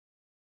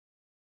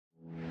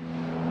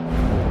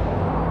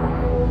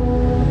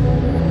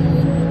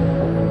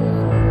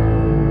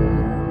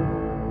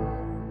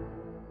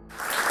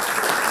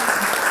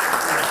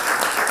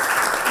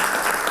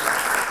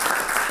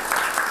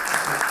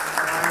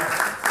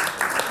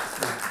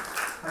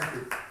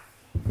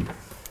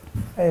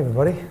Hey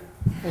everybody,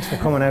 thanks for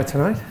coming out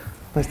tonight.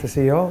 Nice to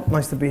see you all,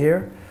 nice to be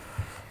here.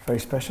 Very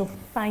special.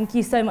 Thank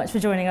you so much for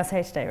joining us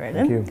here today,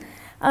 Ronan. Thank you.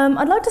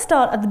 I'd like to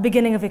start at the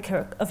beginning of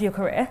your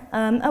career.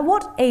 At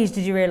what age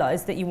did you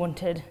realise that you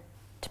wanted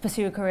to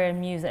pursue a career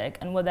in music,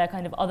 and were there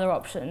kind of other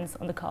options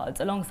on the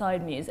cards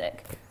alongside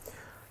music?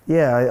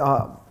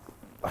 Yeah,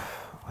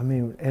 I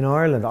mean, in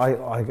Ireland,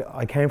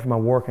 I came from a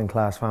working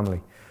class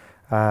family.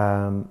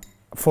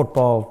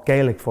 Football,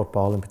 Gaelic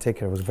football in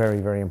particular, was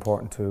very, very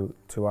important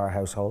to our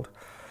household.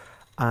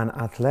 And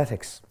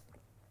athletics.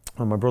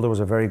 And my brother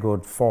was a very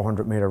good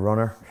 400-metre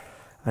runner,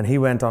 and he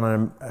went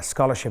on a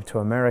scholarship to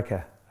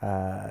America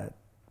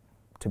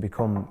to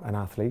become an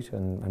athlete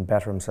and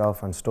better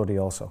himself and study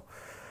also.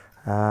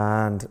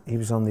 And he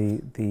was on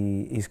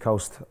the east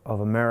coast of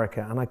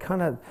America, and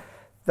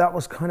that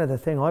was kind of the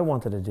thing I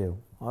wanted to do.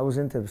 I was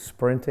into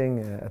sprinting,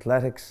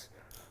 athletics.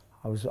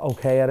 I was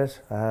okay at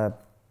it.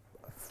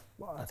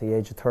 At the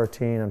age of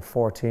 13 and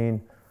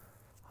 14,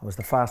 I was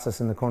the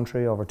fastest in the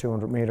country, over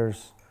 200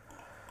 metres.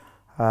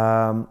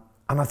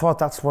 And I thought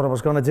that's what I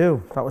was going to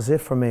do. That was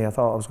it for me. I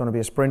thought I was going to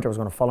be a sprinter. I was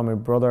going to follow my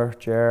brother,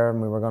 Ger,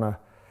 and I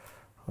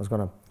was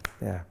going to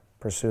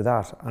pursue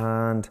that.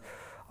 And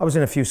I was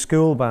in a few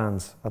school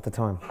bands at the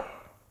time.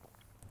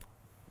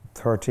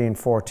 13,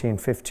 14,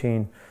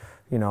 15.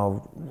 You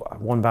know,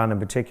 one band in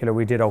particular,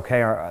 we did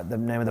okay. The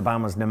name of the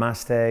band was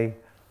Namaste.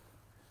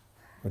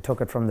 We took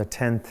it from the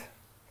 10th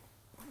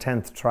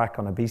track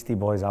on a Beastie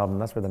Boys album.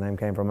 That's where the name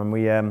came from. And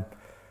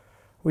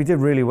we did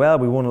really well.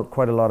 We won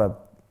quite a lot of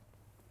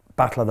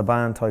Battle of the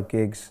Band type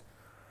gigs.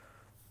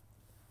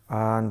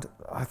 And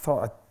I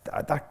thought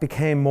that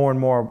became more and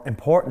more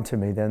important to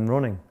me than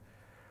running.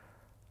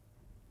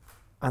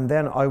 And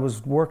then I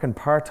was working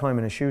part-time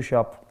in a shoe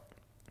shop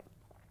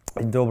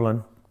in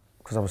Dublin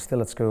because I was still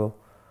at school.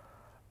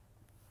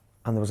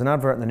 And there was an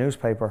advert in the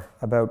newspaper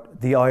about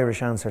the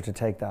Irish answer to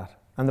Take That.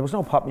 And there was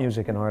no pop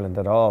music in Ireland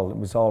at all. It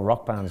was all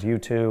rock bands,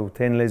 U2,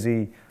 Thin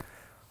Lizzy,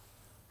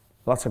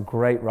 lots of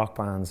great rock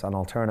bands and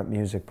alternate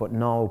music, but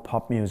no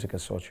pop music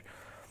as such.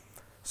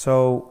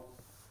 So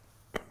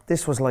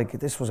this was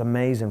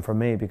amazing for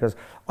me because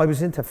I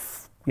was into,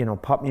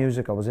 pop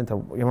music. I was into,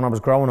 when I was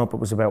growing up, it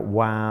was about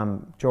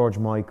Wham, George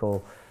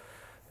Michael,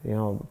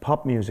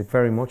 pop music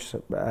very much.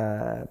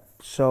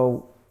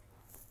 So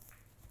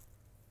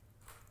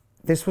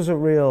this was a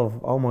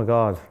real, oh my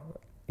God,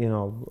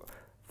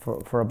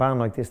 for a band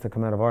like this to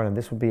come out of Ireland,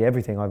 this would be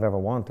everything I've ever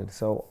wanted.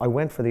 So I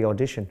went for the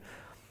audition.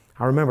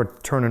 I remember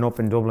turning up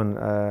in Dublin.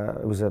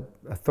 It was a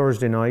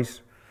Thursday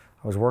night.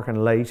 I was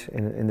working late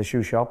in the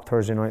shoe shop,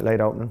 Thursday night, late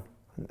opening.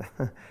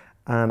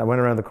 And I went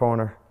around the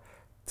corner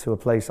to a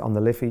place on the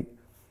Liffey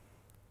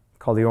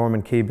called the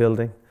Ormond Quay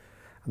Building.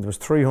 And there was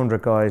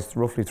 300 guys,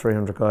 roughly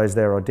 300 guys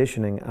there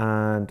auditioning.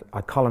 And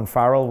Colin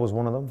Farrell was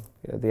one of them,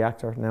 the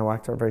actor, now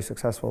actor, very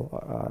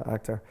successful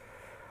actor.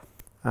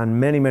 And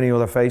many, many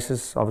other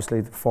faces,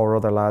 obviously 4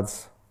 other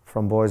lads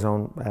from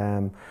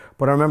Boyzone.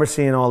 But I remember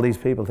seeing all these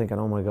people thinking,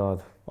 oh my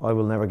God, I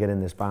will never get in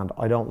this band.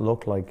 I don't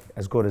look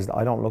as good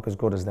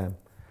as them.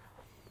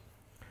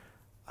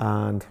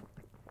 And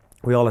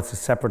we all had to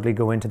separately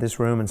go into this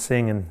room and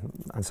sing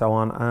and so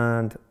on.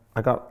 And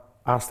I got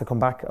asked to come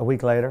back a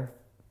week later.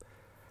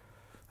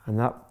 And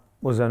that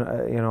was,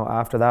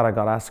 after that I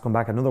got asked to come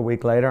back another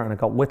week later, and it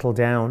got whittled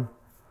down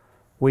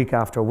week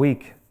after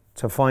week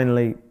to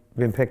finally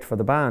being picked for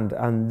the band.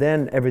 And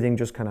then everything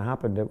just kind of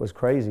happened. It was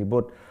crazy.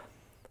 But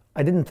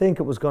I didn't think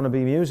it was going to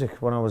be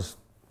music when I was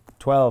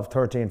 12,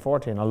 13,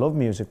 14. I love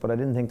music, but I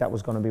didn't think that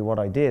was going to be what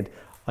I did.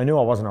 I knew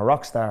I wasn't a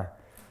rock star.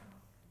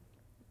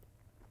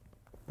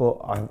 But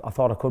I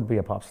thought I could be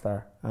a pop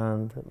star,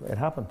 and it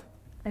happened.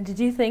 And did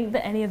you think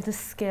that any of the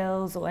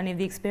skills or any of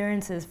the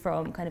experiences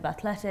from kind of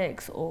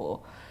athletics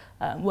or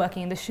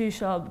working in the shoe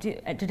shop,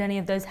 did any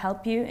of those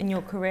help you in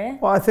your career?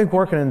 Well, I think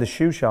working in the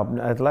shoe shop,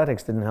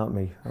 athletics didn't help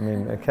me. I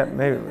mean, it kept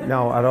me,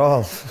 no, at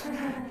all.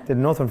 Did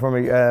nothing for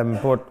me.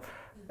 But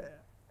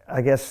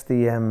I guess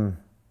the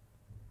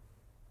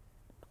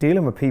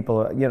dealing with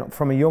people,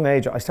 from a young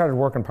age, I started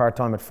working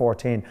part-time at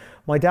 14.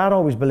 My dad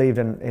always believed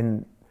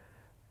in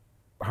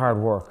hard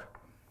work.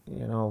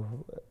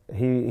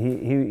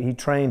 He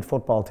trained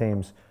football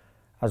teams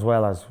as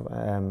well as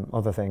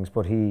other things,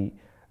 but he,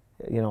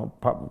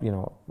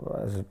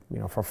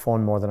 for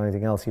fun more than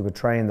anything else, he would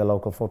train the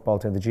local football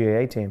team, the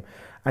GAA team,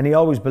 and he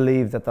always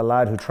believed that the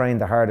lad who trained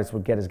the hardest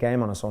would get his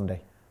game on a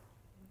Sunday.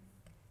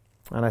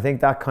 And I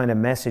think that kind of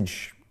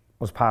message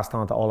was passed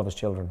on to all of his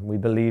children. We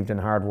believed in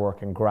hard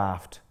work and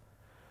graft,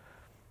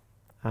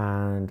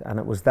 and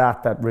it was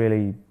that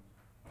really,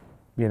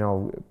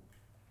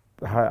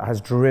 has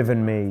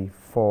driven me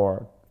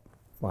for,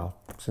 well,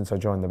 since I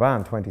joined the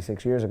band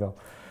 26 years ago.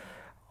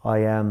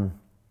 So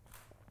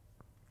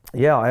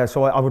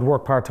I would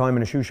work part-time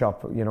in a shoe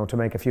shop, to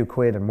make a few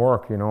quid and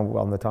work,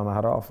 on the time I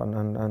had off.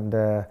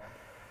 I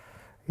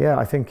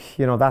think,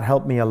 that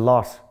helped me a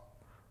lot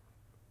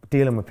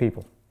dealing with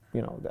people.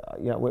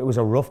 It was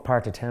a rough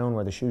part of town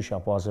where the shoe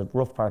shop was, a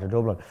rough part of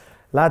Dublin.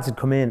 Lads had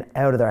come in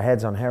out of their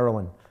heads on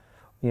heroin,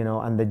 you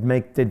know, and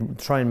they'd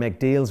try and make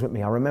deals with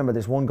me. I remember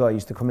this one guy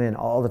used to come in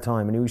all the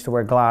time, and he used to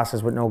wear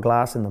glasses with no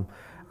glass in them,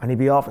 and he'd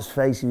be off his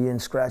face, he'd be in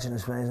scratching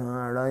his face,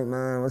 all right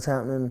man, what's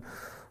happening?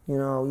 You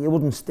know, you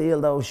wouldn't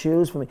steal those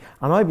shoes from me.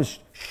 And I was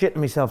shitting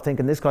myself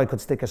thinking this guy could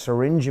stick a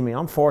syringe in me.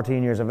 I'm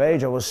 14 years of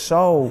age. I was,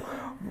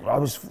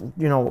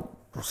 you know,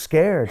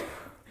 scared.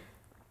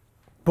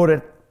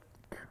 But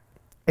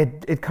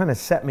it kind of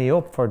set me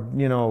up for,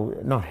 you know,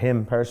 not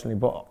him personally,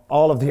 but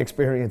all of the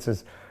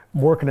experiences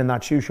working in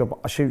that shoe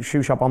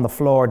shop on the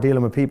floor,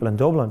 dealing with people in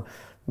Dublin.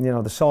 You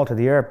know, the salt of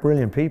the earth,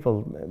 brilliant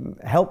people,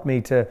 helped me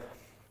to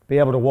be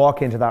able to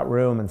walk into that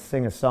room and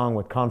sing a song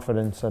with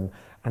confidence and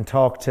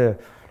talk to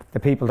the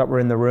people that were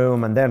in the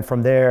room. And then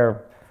from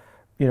there,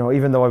 you know,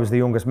 even though I was the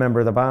youngest member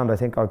of the band, I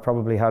think I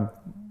probably had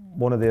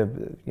one of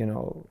the, you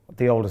know,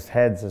 the oldest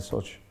heads as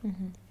such.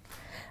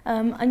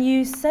 Mm-hmm. And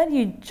you said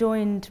you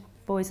joined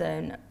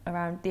Boyzone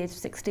around the age of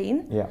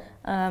 16.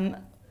 Yeah.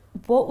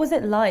 What was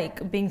it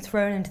like being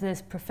thrown into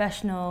this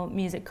professional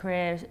music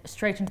career,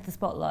 straight into the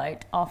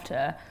spotlight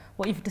after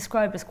what you've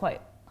described as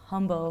quite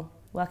humble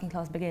working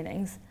class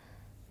beginnings?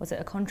 Was it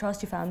a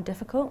contrast you found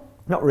difficult?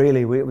 Not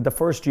really. The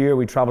first year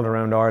we travelled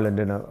around Ireland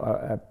in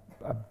a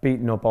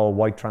beaten up old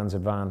white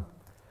transit van.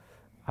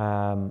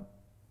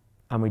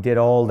 And we did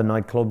all the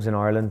nightclubs in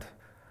Ireland.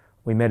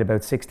 We made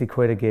about 60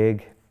 quid a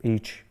gig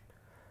each.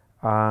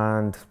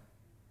 And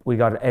we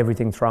got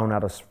everything thrown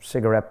at us,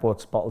 cigarette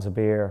butts, bottles of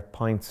beer,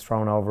 pints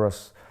thrown over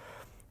us.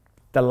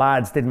 The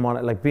lads didn't want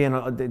it, like being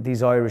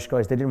these Irish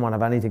guys, they didn't want to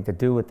have anything to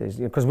do with this,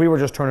 because we were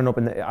just turning up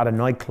at a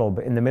nightclub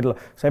in the middle.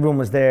 So everyone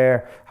was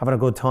there having a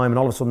good time, and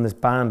all of a sudden this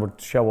band would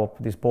show up,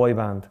 this boy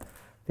band,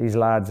 these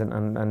lads,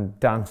 and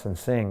dance and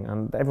sing,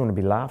 and everyone would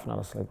be laughing at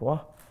us like,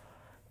 what?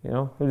 You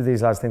know, who do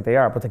these lads think they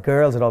are? But the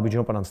girls would all be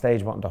jumping on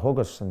stage wanting to hug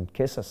us and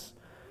kiss us.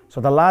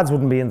 So the lads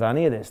wouldn't be into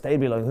any of this. They'd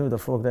be like, who the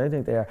fuck do they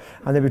think they are?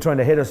 And they'd be trying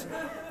to hit us.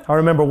 I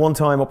remember one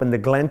time up in the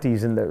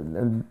Glenties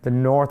in the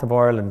north of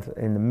Ireland,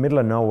 in the middle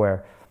of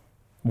nowhere,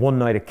 one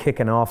night of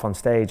kicking off on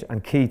stage,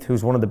 and Keith,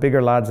 who's one of the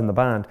bigger lads in the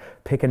band,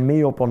 picking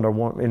me up in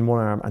one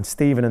arm and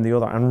Stephen in the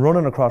other, and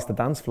running across the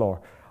dance floor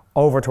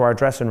over to our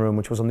dressing room,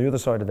 which was on the other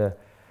side of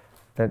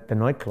the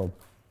nightclub.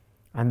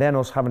 And then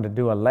us having to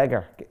do a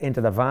legger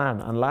into the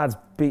van, and lads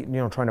beating,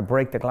 you know, trying to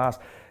break the glass.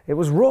 It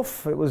was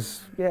rough. It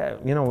was, yeah,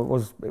 you know, it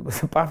was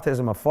a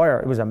baptism of fire.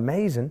 It was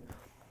amazing.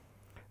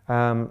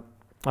 And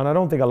I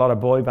don't think a lot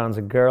of boy bands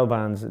and girl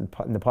bands in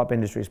the pop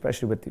industry,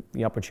 especially with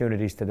the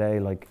opportunities today,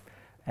 like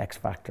X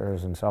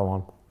Factors and so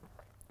on,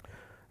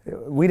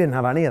 we didn't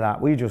have any of that.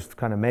 We just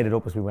kind of made it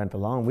up as we went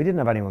along. We didn't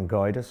have anyone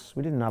guide us.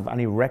 We didn't have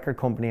any record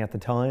company at the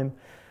time.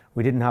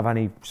 We didn't have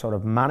any sort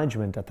of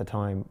management at the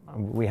time.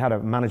 We had a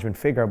management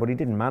figure, but he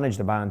didn't manage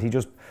the band. He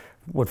just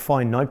would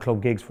find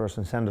nightclub gigs for us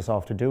and send us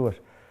off to do it.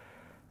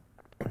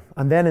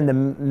 And then in the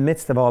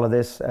midst of all of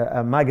this,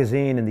 a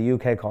magazine in the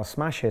UK called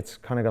Smash Hits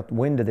kind of got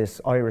wind of this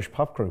Irish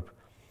pop group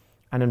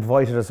and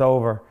invited us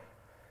over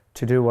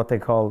to do what they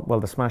call,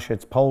 well, the Smash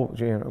Hits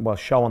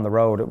show on the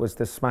road. It was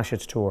this Smash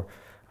Hits tour,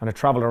 and it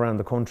travelled around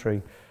the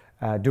country,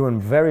 doing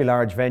very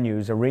large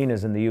venues,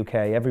 arenas in the UK,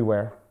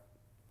 everywhere.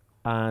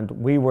 And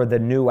we were the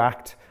new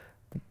act,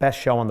 the best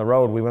show on the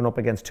road. We went up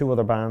against two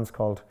other bands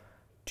called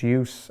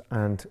Deuce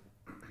and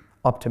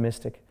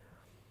Optimistic.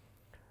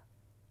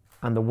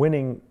 And the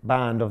winning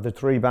band of the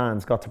three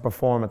bands got to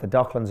perform at the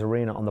Docklands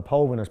Arena on the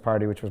Pole Winners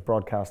Party, which was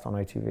broadcast on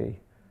ITV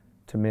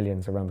to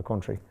millions around the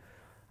country.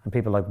 And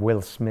people like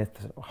Will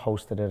Smith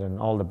hosted it, and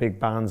all the big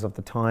bands of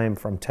the time,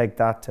 from Take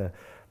That to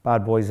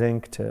Bad Boys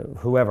Inc. to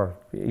whoever,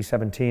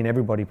 E17,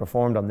 everybody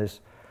performed on this.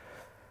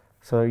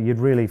 So you'd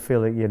really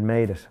feel that you'd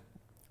made it.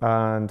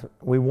 And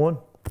we won.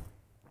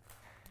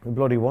 We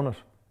bloody won it.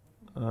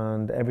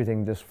 And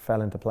everything just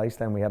fell into place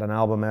then. We had an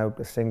album out,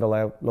 a single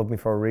out, Love Me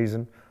For A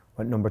Reason.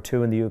 Went number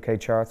 2 in the UK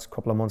charts a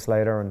couple of months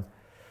later, and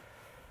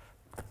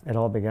it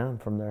all began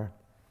from there.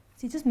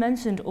 So you just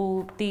mentioned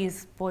all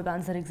these boy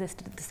bands that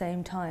existed at the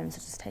same time,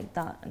 such as Take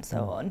That and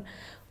so on.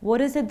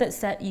 What is it that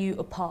set you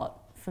apart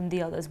from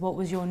the others? What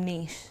was your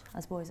niche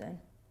as Boyzone?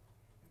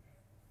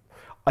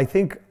 I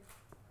think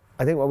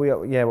what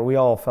we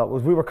all felt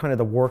was we were kind of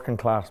the working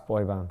class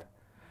boy band.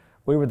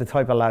 We were the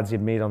type of lads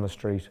you'd meet on the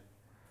street.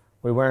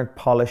 We weren't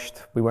polished,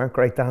 we weren't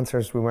great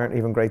dancers, we weren't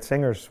even great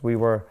singers. We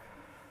were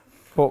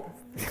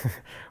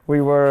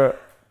your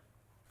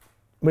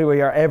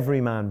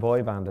everyman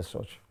boy band as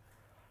such.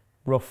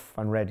 Rough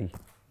and ready.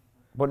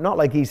 But not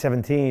like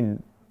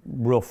E17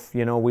 rough,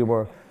 you know, we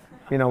were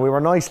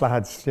nice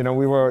lads, you know,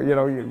 we were, you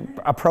know,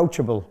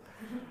 approachable.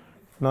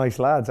 Nice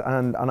lads,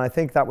 and I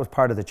think that was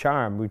part of the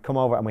charm. We'd come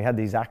over and we had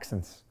these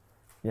accents,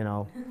 you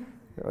know.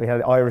 We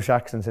had Irish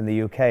accents in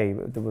the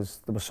UK. There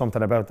was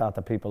something about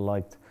that people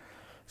liked.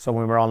 So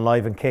when we were on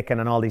Live and Kicking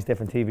and all these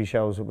different TV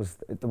shows,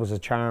 there was a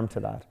charm to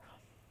that.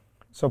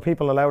 So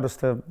people allowed us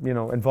to, you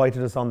know,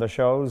 invited us on their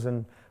shows,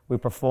 and we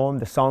performed.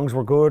 The songs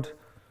were good,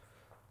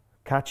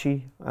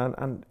 catchy,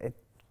 and it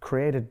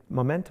created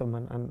momentum,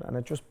 and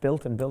it just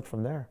built and built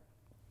from there.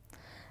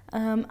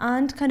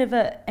 And kind of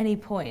at any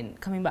point,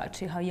 coming back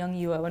to how young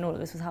you were when all of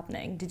this was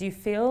happening, did you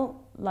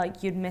feel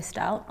like you'd missed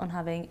out on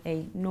having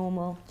a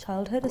normal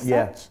childhood as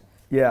such?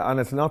 Yeah, and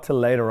it's not till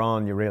later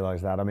on you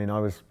realise that. I mean, I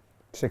was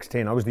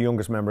 16, I was the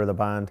youngest member of the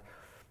band.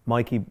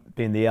 Mikey,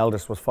 being the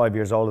eldest, was 5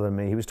 years older than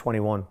me. He was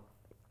 21.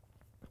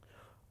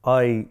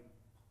 I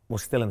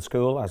was still in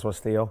school, as was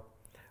Theo.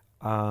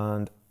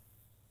 And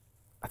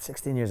at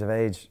 16 years of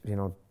age, you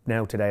know,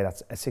 now today,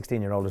 that's a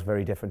 16-year-old is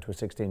very different to a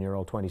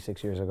 16-year-old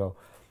 26 years ago.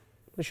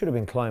 I should have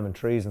been climbing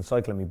trees and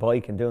cycling my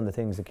bike and doing the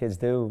things the kids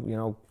do, you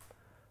know,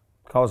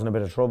 causing a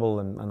bit of trouble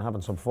and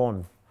having some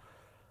fun.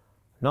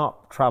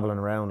 Not travelling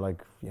around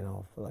like, you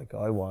know, like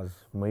I was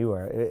when we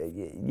were.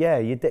 Yeah,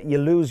 you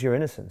lose your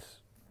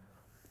innocence.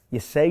 You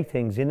say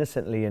things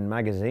innocently in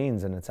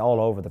magazines and it's all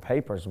over the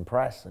papers and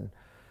press. And,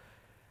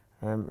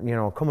 you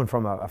know, coming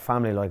from a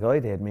family like I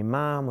did, my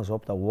mum was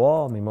up the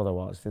wall, my mother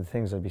was, the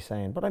things I'd be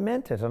saying. But I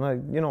meant it, and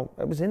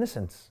it was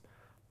innocence.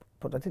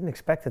 But I didn't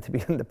expect it to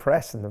be in the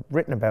press and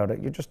written about it.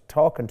 You're just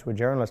talking to a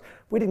journalist.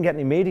 We didn't get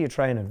any media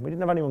training. We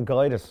didn't have anyone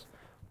guide us.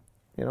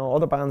 You know,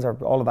 other bands are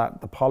all of that,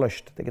 the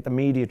polished, they get the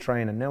media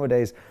training.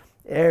 Nowadays,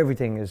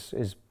 everything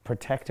is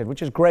protected,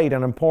 which is great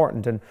and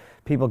important, and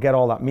people get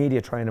all that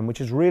media training,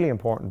 which is really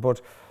important. But,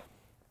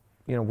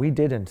 you know, we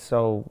didn't.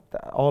 So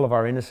all of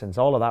our innocence,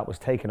 all of that was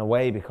taken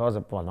away because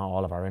of, well, not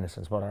all of our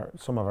innocence, but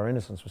some of our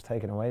innocence was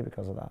taken away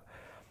because of that.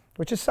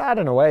 Which is sad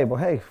in a way, but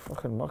hey,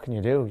 fucking what can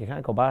you do? You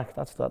can't go back.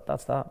 That's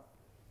that.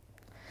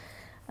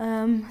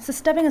 So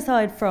stepping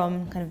aside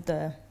from kind of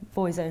the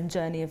Boyzone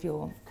journey of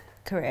your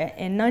career,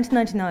 in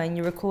 1999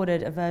 you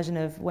recorded a version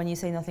of When You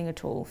Say Nothing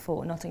At All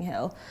for Notting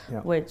Hill,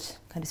 which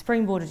kind of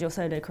springboarded your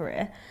solo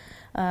career.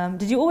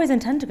 Did you always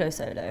intend to go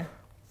solo?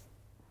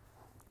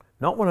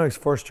 Not when I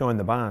first joined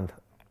the band.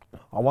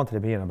 I wanted to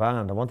be in a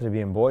band. I wanted to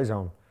be in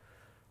Boyzone.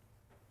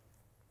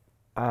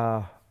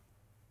 But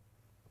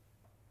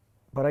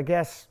I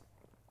guess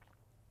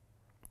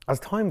as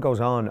time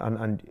goes on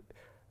and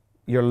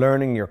you're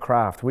learning your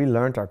craft, we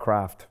learnt our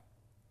craft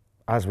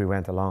as we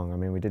went along. I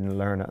mean, we didn't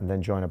learn it and then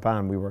join a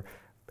band. We were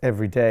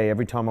every day,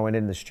 every time I went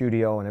in the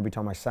studio and every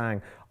time I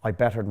sang, I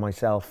bettered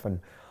myself and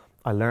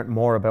I learnt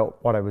more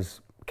about what I was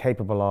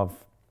capable of.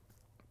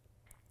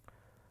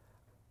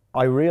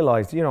 I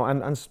realized, you know,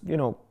 and you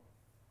know,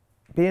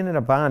 being in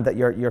a band that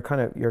you're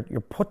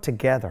put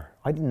together.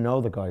 I didn't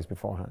know the guys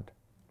beforehand.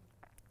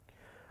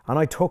 And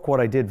I took what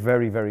I did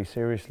very, very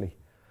seriously.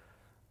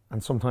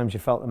 And sometimes you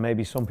felt that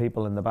maybe some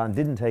people in the band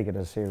didn't take it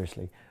as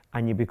seriously,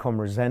 and you become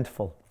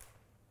resentful.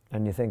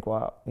 And you think,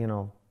 well, you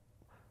know,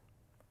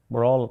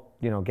 we're all,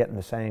 you know, getting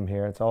the same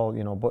here. It's all,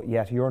 you know, but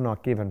yet you're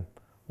not given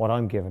what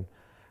I'm given.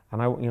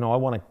 And I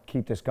want to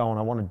keep this going.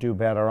 I want to do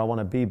better. I want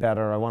to be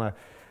better.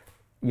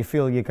 You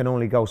feel you can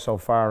only go so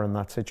far in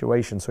that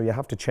situation. So you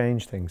have to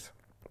change things.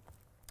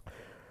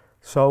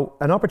 So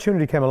an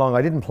opportunity came along.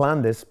 I didn't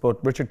plan this,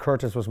 but Richard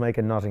Curtis was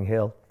making Notting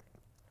Hill,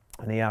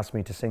 and he asked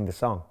me to sing the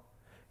song.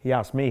 He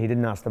asked me, he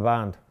didn't ask the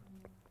band.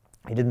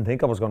 He didn't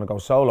think I was going to go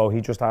solo. He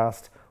just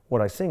asked,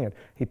 would I sing it?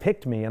 He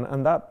picked me,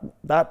 and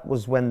that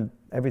was when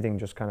everything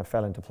just kind of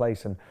fell into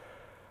place. And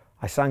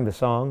I sang the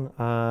song,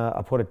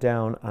 I put it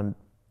down, and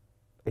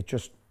it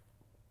just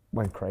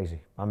went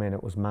crazy. I mean,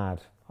 it was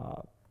mad.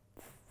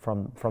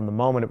 From the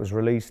moment it was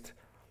released,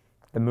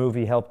 the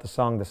movie helped the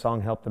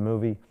song helped the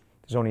movie.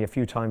 There's only a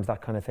few times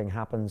that kind of thing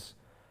happens.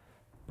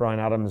 Bryan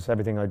Adams,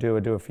 Everything I Do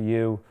It For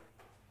You,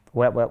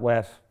 Wet, Wet,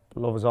 Wet,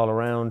 Love Is All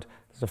Around.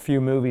 There's a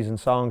few movies and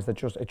songs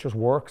that it just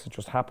works, it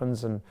just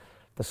happens, and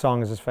the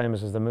song is as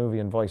famous as the movie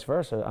and vice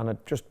versa. And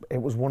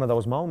it was one of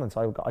those moments.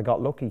 I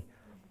got lucky.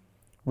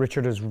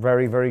 Richard is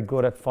very, very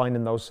good at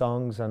finding those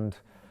songs and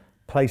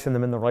placing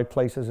them in the right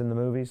places in the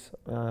movies.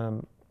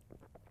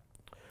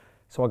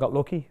 So I got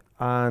lucky,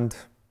 and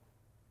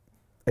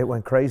it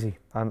went crazy.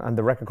 And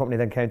the record company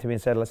then came to me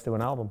and said, let's do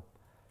an album.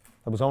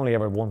 There was only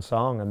ever one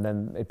song, and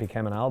then it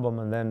became an album,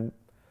 and then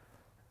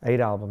 8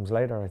 albums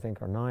later, I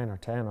think, or 9 or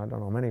 10, I don't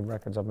know how many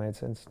records I've made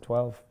since,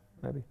 12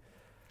 maybe.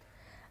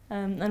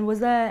 And was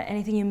there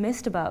anything you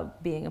missed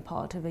about being a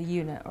part of a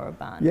unit or a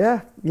band?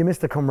 Yeah, you miss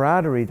the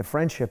camaraderie, the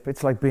friendship.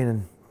 It's like being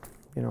in,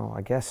 you know,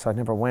 I guess I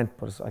never went,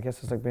 but I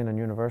guess it's like being in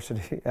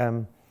university.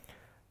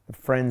 The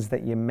friends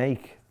that you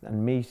make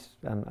and meet,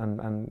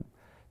 and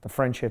the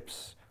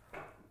friendships,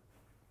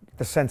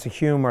 the sense of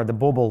humor, the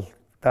bubble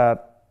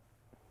that,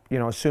 you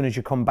know, as soon as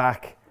you come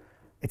back,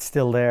 it's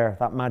still there.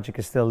 That magic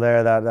is still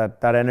there.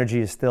 That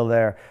energy is still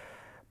there.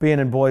 Being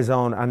in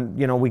Boyzone, and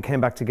you know, we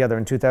came back together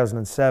in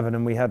 2007,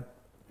 and we had,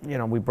 you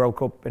know, we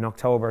broke up in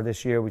October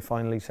this year. We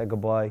finally said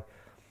goodbye.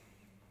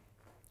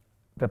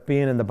 But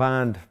being in the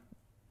band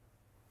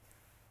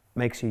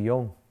makes you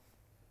young.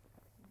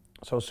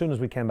 So as soon as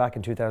we came back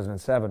in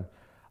 2007,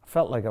 I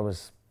felt like I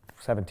was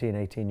 17,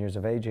 18 years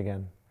of age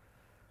again.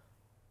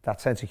 That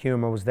sense of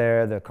humor was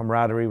there, the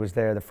camaraderie was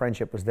there, the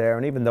friendship was there,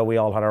 and even though we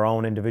all had our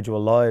own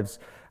individual lives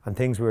and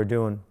things we were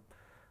doing,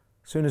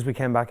 as soon as we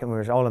came back and we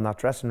were all in that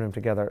dressing room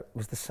together, it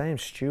was the same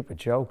stupid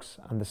jokes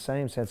and the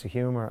same sense of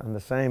humor and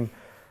the same,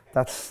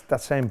 that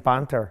same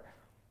banter.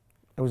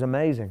 It was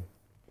amazing.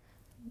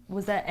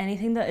 Was there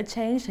anything that had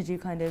changed?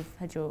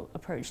 Had your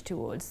approach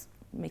towards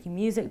making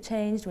music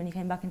changed when you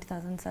came back in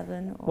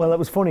 2007? Or? Well, it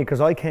was funny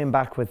because I came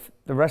back with,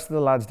 the rest of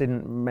the lads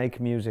didn't make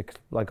music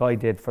like I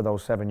did for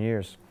those 7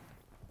 years.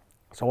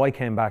 So I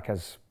came back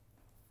as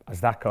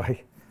that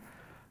guy,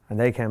 and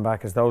they came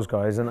back as those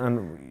guys,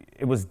 and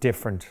it was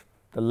different.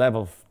 The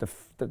level,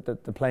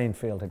 the playing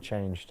field had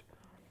changed.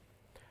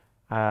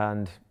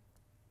 And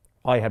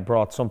I had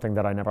brought something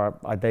that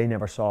they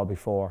never saw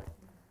before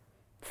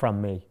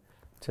from me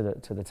to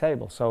the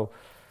table. So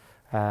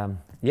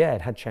yeah,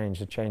 it had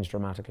changed. It changed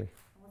dramatically.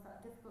 Was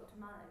that difficult to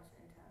manage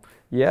in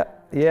terms?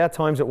 Yeah. At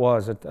times it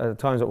was. At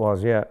times it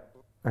was. Yeah.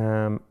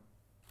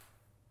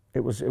 It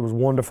was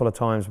wonderful at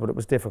times, but it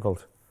was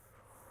difficult.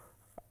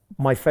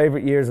 My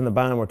favourite years in the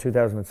band were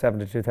 2007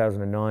 to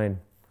 2009.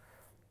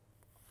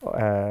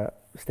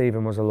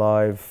 Stephen was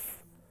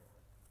alive.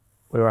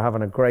 We were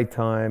having a great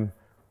time.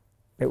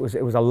 It was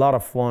a lot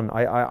of fun.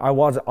 I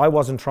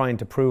wasn't trying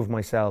to prove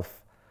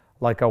myself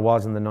like I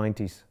was in the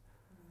 90s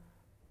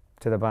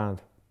to the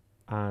band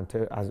and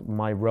as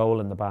my role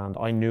in the band.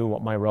 I knew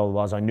what my role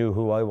was. I knew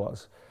who I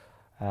was.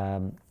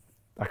 A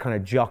kind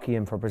of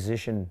jockeying for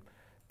position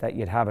that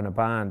you'd have in a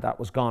band, that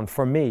was gone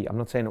for me. I'm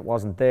not saying it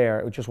wasn't there.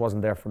 It just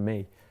wasn't there for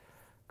me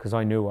because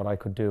I knew what I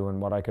could do and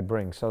what I could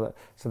bring. So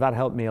that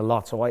helped me a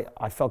lot. So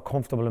I felt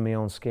comfortable in my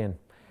own skin.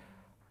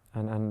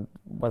 And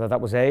whether that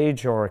was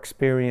age or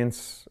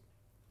experience,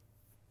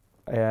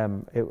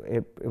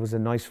 it was a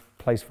nice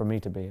place for me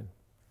to be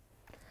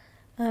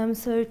in.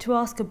 So to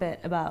ask a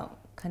bit about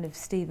kind of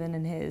Stephen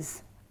and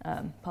his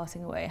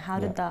passing away, how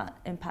did that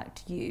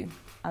impact you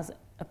as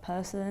a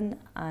person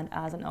and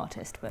as an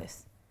artist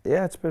both?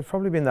 Yeah, it's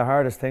probably been the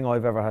hardest thing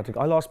I've ever had to.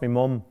 I lost my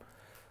mum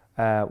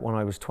when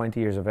I was 20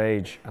 years of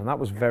age, and that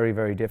was very,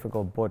 very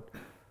difficult. But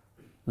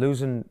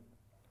losing,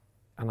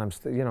 and I'm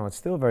still, it's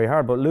still very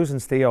hard. But losing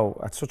Theo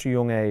at such a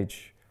young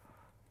age,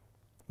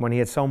 when he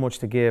had so much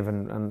to give,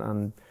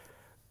 and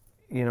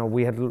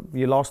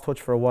you lost touch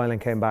for a while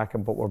and came back,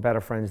 but we're better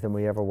friends than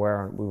we ever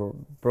were. And we were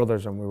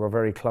brothers, and we were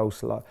very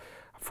close.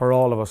 For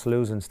all of us,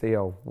 losing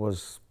Theo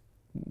was.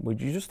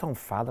 You just don't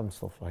fathom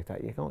stuff like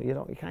that. You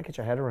can't get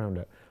your head around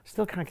it.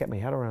 Still can't get my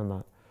head around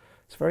that.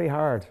 It's very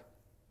hard.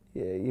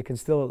 You can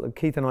still.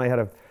 Keith and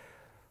I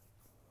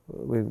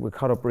we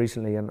caught up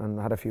recently and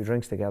had a few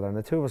drinks together, and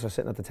the two of us are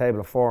sitting at the table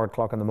at 4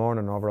 o'clock in the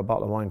morning over a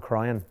bottle of wine,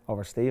 crying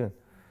over Stephen.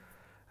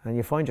 And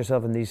you find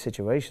yourself in these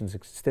situations.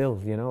 It's still,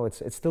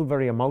 it's still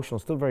very emotional,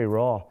 still very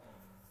raw.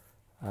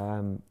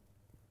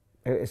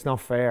 It's not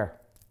fair.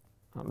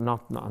 And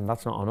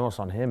that's not on us,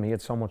 on him. He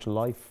had so much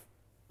life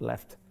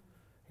left.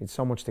 He had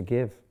so much to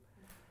give.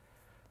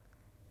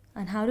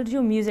 And how did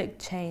your music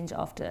change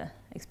after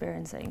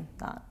experiencing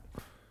that?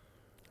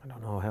 I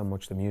don't know how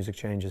much the music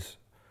changes.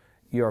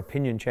 Your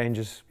opinion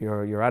changes.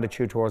 Your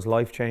attitude towards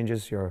life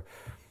changes. You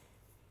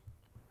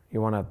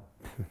want to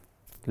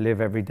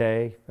live every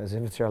day as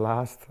if it's your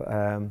last.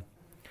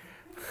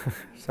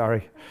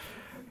 Sorry.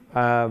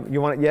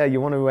 You want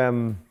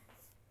to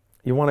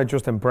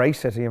just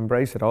embrace it. You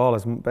embrace it all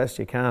as best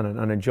you can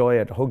and enjoy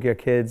it. Hug your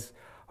kids,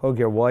 hug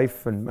your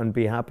wife, and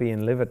be happy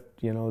and live it.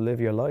 Live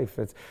your life.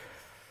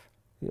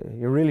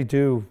 You really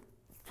do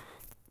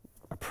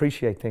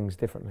appreciate things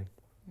differently.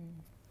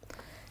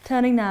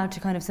 Turning now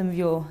to kind of some of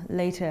your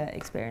later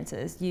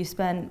experiences, you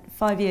spent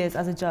 5 years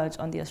as a judge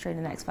on the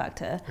Australian X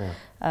Factor,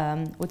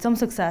 with some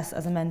success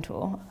as a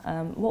mentor.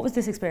 What was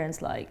this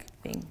experience like,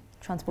 being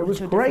transported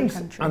to a different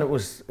country? And it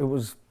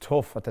was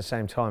tough at the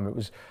same time. It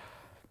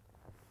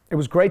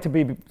was great to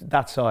be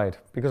that side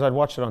because I'd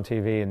watched it on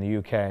TV in the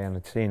UK and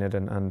I'd seen it,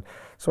 and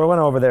so I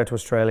went over there to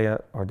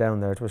Australia, or down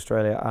there to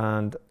Australia,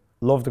 and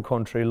loved the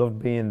country, loved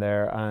being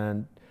there,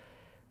 and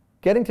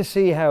getting to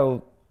see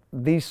how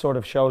these sort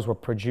of shows were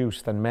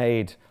produced and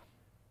made.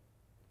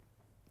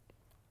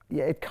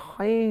 Yeah, it's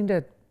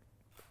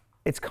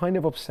kind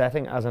of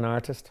upsetting as an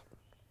artist,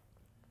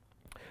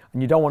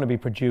 and you don't want to be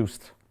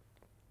produced.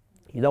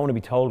 You don't want to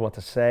be told what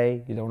to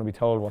say. You don't want to be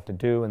told what to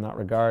do in that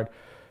regard.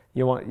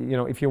 You want,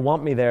 if you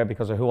want me there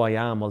because of who I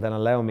am, well, then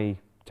allow me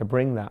to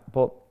bring that.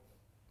 But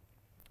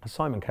as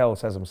Simon Cowell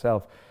says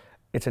himself,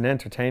 it's an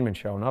entertainment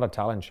show, not a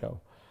talent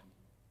show.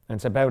 And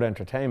it's about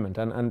entertainment.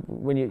 And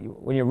when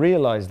you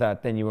realise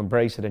that, then you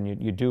embrace it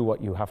and you do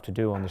what you have to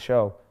do on the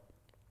show.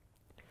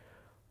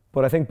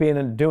 But I think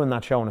doing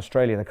that show in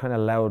Australia, that kind of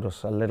allowed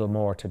us a little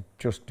more to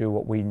just do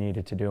what we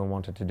needed to do and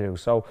wanted to do.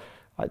 So,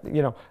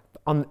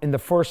 in the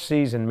first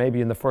season, maybe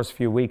in the first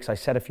few weeks, I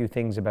said a few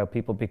things about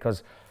people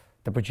because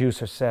the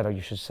producer said, "Oh, you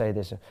should say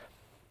this."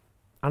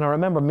 And I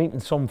remember meeting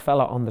some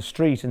fella on the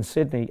street in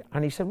Sydney,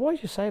 and he said, "Why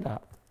did you say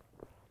that?"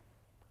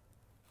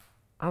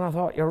 And I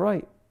thought, "You're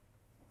right.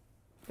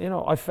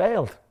 I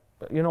failed.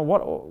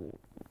 What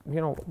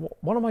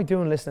am I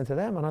doing listening to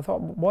them?" And I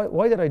thought,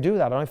 why did I do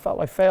that? And I felt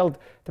I failed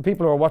the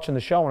people who were watching the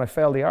show, and I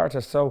failed the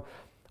artists. So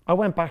I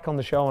went back on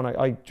the show and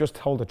I just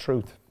told the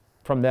truth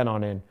from then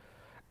on in.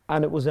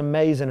 And it was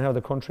amazing how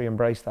the country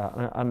embraced that.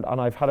 And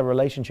I've had a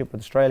relationship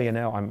with Australia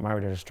now. I'm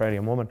married to an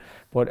Australian woman,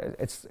 but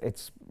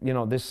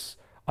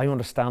I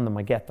understand them,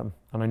 I get them,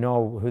 and I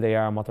know who they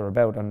are and what they're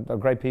about, and they're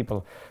great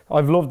people.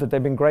 I've loved it.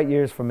 They've been great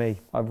years for me.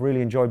 I've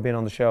really enjoyed being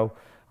on the show.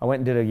 I went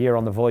and did a year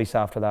on The Voice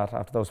after that,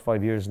 after those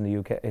 5 years in the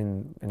UK,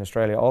 in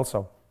Australia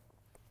also.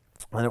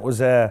 And it was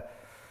yeah,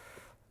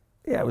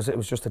 it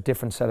was just a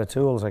different set of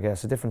tools, I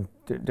guess, a different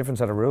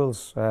set of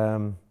rules,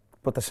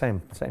 but the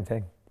same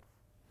thing.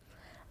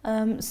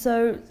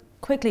 So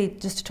quickly,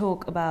 just to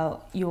talk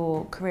about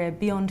your career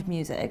beyond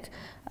music,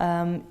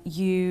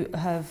 you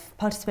have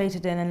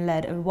participated in and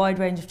led a wide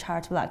range of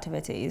charitable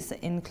activities,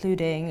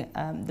 including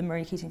the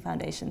Marie Keating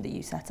Foundation that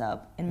you set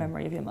up in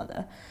memory of your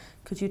mother.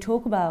 Could you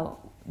talk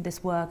about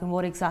this work and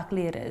what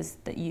exactly it is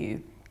that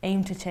you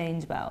aim to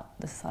change about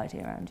the society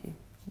around you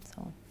and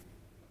so on?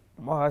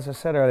 Well, as I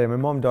said earlier, my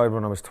mum died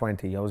when I was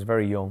 20. I was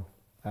very young.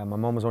 My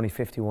mum was only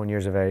 51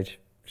 years of age.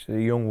 She's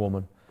a young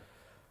woman.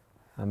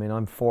 I mean,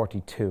 I'm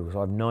 42, so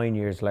I have 9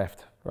 years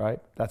left, right?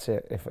 That's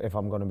it, if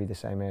I'm going to be the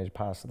same age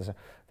past the same.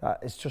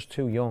 It's just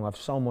too young. I have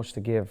so much to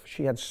give.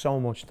 She had so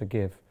much to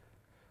give.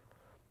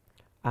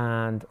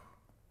 And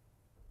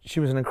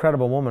she was an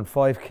incredible woman,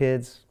 5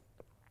 kids,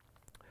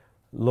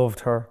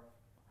 loved her.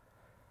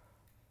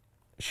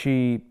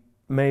 She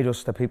made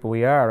us the people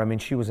we are. I mean,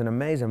 she was an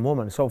amazing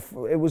woman. So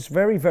it was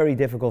very, very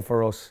difficult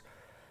for us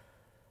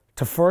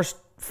to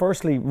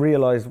firstly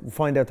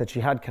find out that she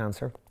had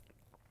cancer.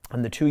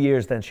 And the 2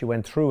 years then she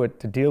went through it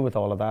to deal with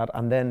all of that,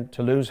 and then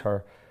to lose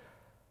her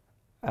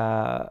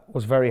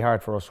was very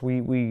hard for us.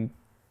 We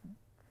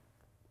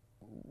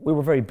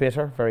were very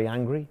bitter, very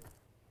angry.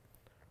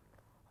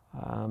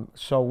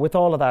 So with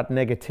all of that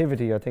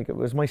negativity, I think it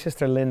was my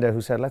sister Linda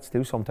who said, let's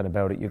do something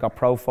about it. You got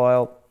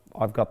profile,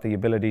 I've got the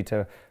ability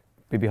to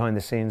be behind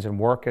the scenes and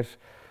work it.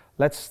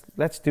 Let's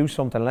do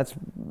something. Let's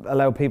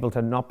allow people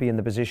to not be in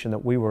the position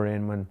that we were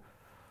in when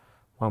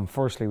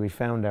firstly we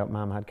found out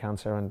Mum had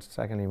cancer, and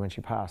secondly when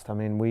she passed. I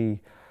mean, we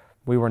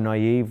were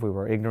naive, we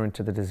were ignorant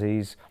to the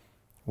disease.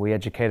 We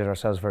educated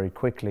ourselves very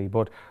quickly,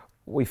 but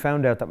we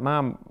found out that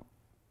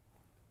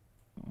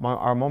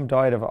our mum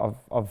died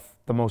of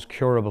the most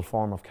curable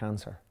form of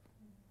cancer.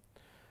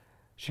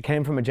 She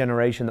came from a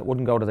generation that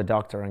wouldn't go to the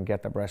doctor and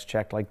get their breast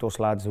checked, like those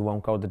lads who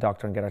won't go to the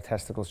doctor and get their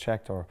testicles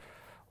checked or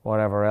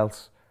whatever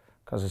else,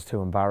 because it's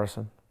too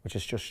embarrassing, which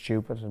is just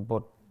stupid.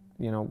 But,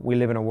 you know, we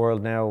live in a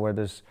world now where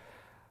there's,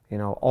 you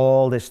know,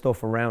 all this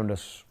stuff around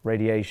us,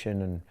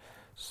 radiation and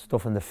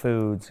stuff in the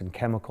foods and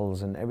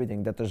chemicals and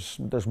everything, that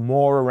there's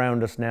more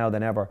around us now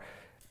than ever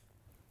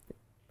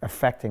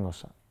affecting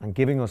us and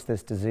giving us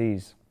this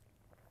disease.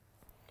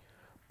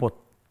 But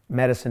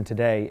medicine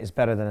today is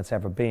better than it's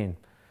ever been.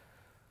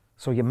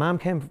 So your mum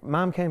came,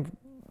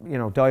 you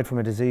know, died from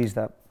a disease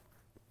that,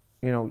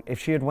 you know, if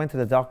she had went to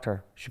the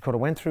doctor, she could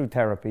have went through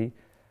therapy,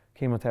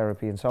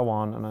 chemotherapy and so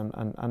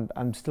on,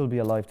 and still be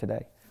alive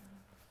today.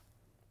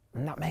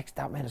 And that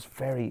made us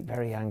very,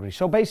 very angry.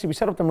 So basically we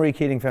set up the Marie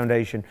Keating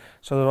Foundation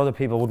so that other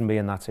people wouldn't be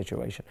in that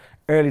situation.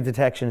 Early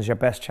detection is your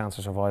best chance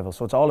of survival.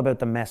 So it's all about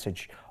the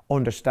message,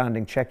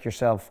 understanding, check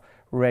yourself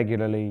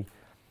regularly.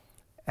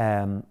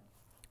 And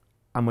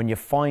when you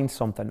find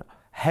something,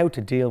 how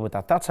to deal with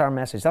that. That's our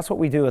message. That's what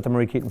we do at the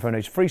Marie Keating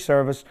Foundation. Free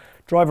service,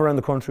 drive around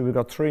the country. We've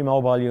got 3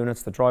 mobile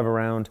units that drive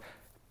around,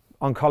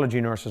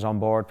 oncology nurses on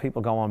board.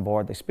 People go on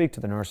board, they speak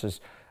to the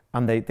nurses,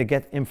 and they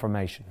get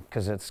information,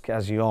 because it's,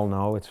 as you all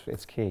know,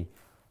 it's key.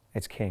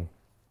 It's king.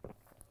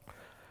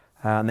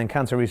 And then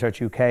Cancer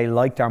Research UK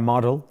liked our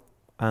model,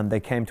 and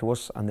they came to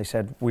us and they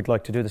said, we'd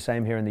like to do the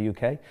same here in the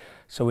UK.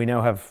 So we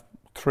now have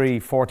 3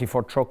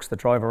 40-foot trucks that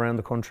drive around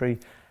the country,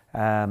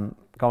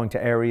 going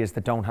to areas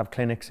that don't have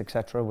clinics,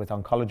 etc., with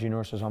oncology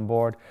nurses on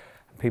board.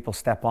 People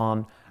step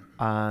on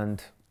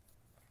and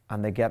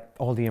they get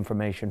all the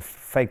information,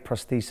 fake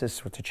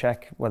prosthesis to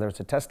check whether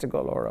it's a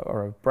testicle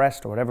or a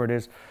breast or whatever it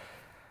is.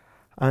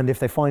 And if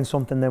they find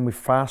something, then we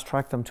fast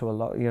track them to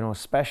a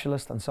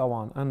specialist and so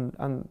on.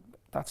 And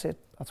that's it.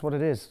 That's what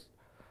it is.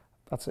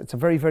 It's a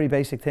very, very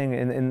basic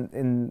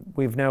thing.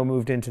 We've now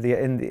moved into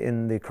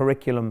in the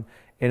curriculum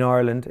in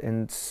Ireland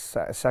in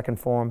second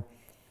form.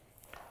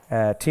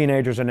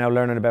 Teenagers are now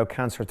learning about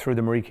cancer through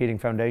the Marie Keating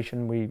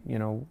Foundation.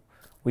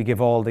 We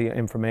give all the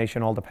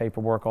information, all the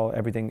paperwork,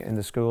 everything in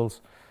the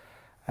schools,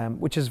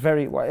 which is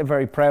very,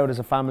 very proud as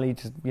a family.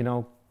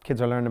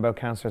 Kids are learning about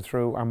cancer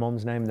through our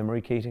mum's name, the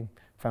Marie Keating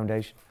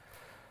Foundation.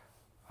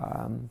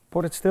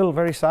 But it's still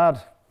very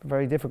sad,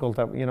 very difficult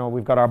that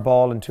we've got our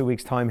ball in 2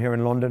 weeks' time here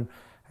in London,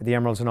 the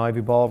Emeralds and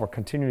Ivy Ball. We're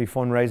continually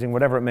fundraising,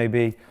 whatever it may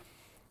be.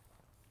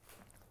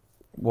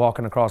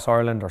 Walking across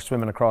Ireland or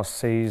swimming across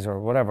seas or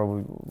whatever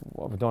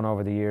what we've done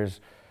over the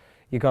years.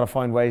 You've got to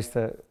find ways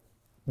to,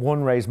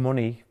 1, raise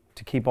money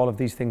to keep all of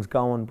these things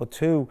going, but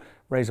 2,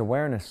 raise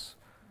awareness.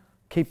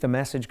 Keep the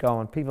message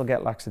going. People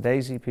get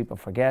lackadaisy, people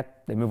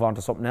forget, they move on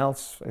to something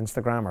else,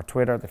 Instagram or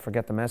Twitter, they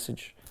forget the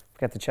message,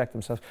 forget to check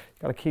themselves. You've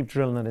got to keep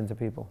drilling it into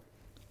people.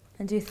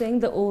 And do you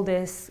think that all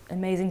this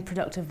amazing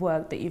productive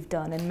work that you've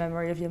done in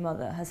memory of your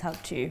mother has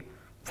helped you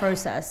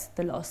process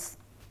the loss?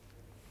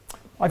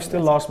 I've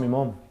still lost my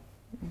mum.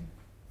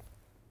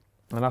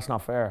 And that's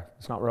not fair,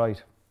 it's not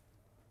right.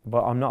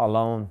 But I'm not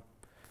alone.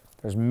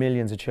 There's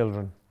millions of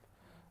children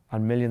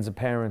and millions of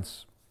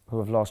parents who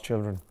have lost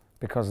children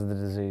because of the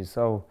disease.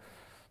 So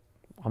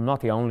I'm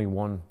not the only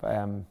one,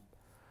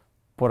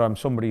 but I'm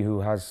somebody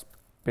who has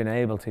been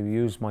able to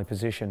use my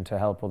position to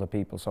help other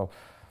people. So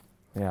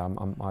yeah,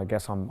 I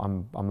guess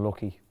I'm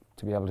lucky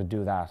to be able to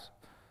do that,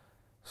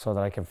 so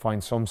that I can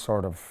find some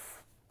sort of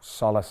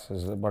solace,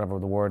 as whatever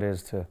the word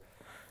is,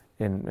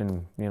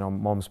 in you know,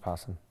 Mum's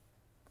passing.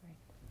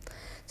 Great.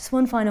 Just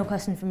one final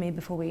question from me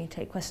before we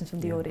take questions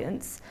from the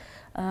audience.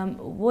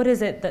 What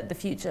is it that the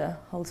future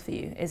holds for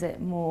you? Is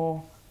it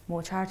more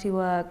charity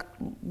work,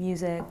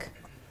 music?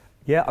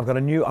 Yeah,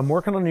 I'm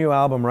working on a new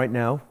album right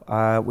now,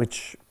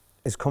 which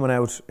is coming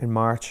out in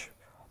March.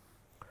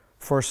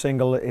 First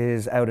single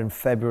is out in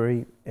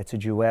February. It's a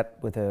duet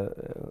with a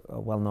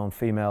well-known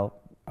female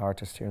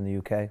artist here in the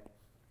UK.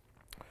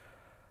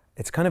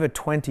 It's kind of a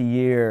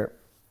 20-year,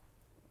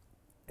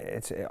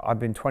 I've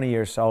been 20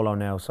 years solo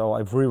now, so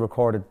I've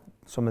re-recorded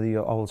some of the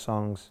old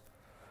songs,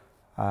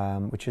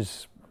 which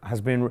has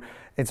been,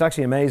 it's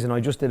actually amazing.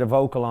 I just did a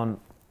vocal on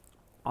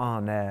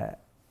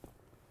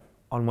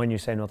When You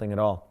Say Nothing at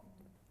All,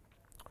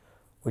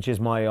 which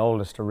is my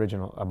oldest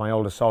my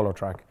oldest solo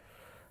track.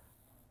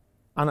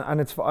 And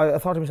I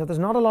thought to myself, there's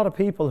not a lot of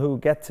people who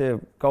get to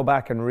go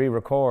back and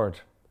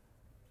re-record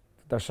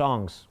their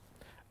songs,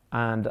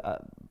 and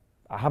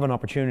I have an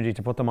opportunity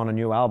to put them on a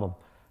new album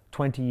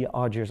 20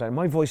 odd years later.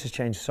 My voice has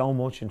changed so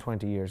much in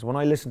 20 years. When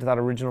I listen to that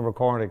original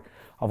recording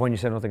of When You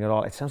Say Nothing at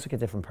All, it sounds like a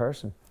different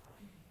person.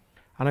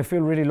 And I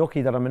feel really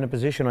lucky that I'm in a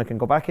position I can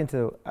go back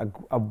into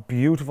a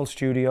beautiful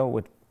studio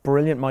with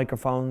brilliant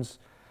microphones,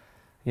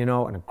 you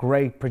know, and a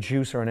great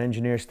producer and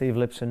engineer, Steve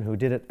Lipson, who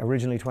did it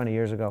originally 20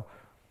 years ago,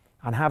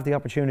 and have the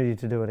opportunity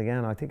to do it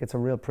again. I think it's a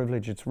real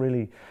privilege. It's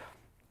really,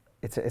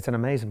 it's an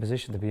amazing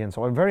position to be in.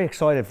 So I'm very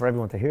excited for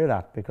everyone to hear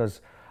that,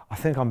 because I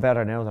think I'm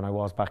better now than I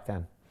was back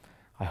then.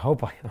 I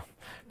hope I am.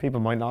 People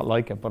might not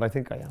like it, but I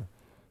think I am.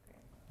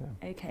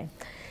 Yeah. Okay,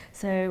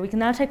 so we can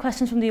now take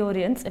questions from the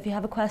audience. If you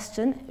have a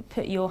question,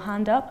 put your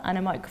hand up and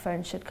a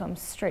microphone should come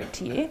straight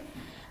to you.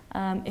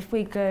 If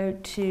we go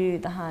to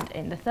the hand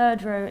in the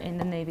third row in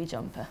the navy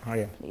jumper,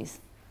 please.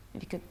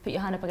 If you could put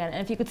your hand up again,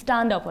 and if you could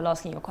stand up while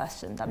asking your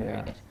question, that'd be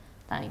really good.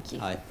 Thank you.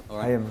 Hi. All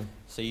right.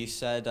 So you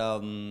said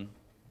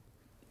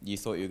you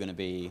thought you were going to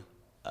be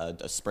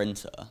a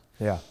sprinter.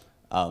 Yeah.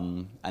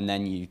 And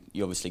then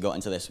you obviously got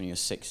into this when you were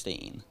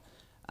 16,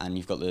 and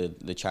you've got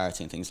the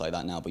charity and things like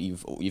that now, but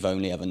you've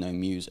only ever known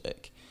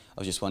music. I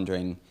was just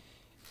wondering,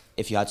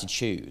 if you had to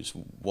choose,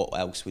 what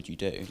else would you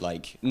do?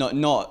 Like,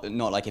 not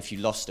like if you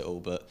lost it all,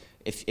 but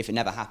if it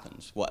never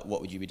happens, what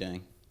would you be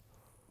doing?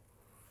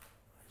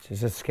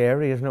 It's just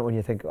scary, isn't it, when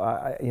you think,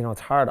 you know,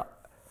 it's hard.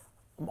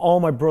 All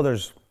my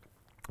brothers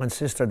and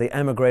sister, they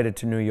emigrated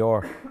to New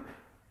York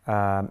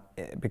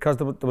because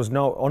there was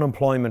no,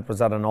 unemployment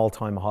was at an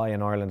all-time high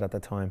in Ireland at the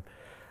time.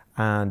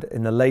 And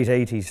in the late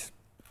 80s,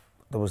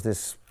 there was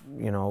this,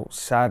 you know,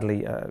 sadly,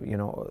 you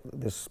know,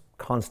 this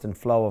constant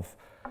flow of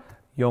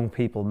young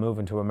people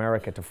moving to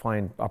America to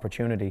find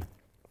opportunity.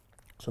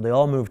 So they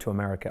all moved to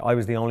America. I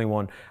was the only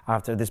one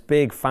after this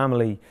big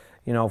family,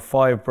 you know,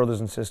 5 brothers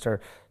and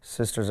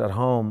sisters at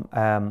home.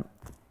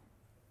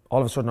 All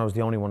of a sudden I was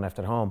the only one left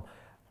at home.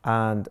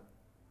 And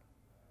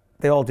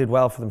they all did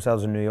well for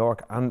themselves in New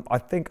York. And I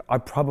think I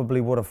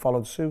probably would have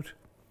followed suit.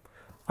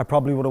 I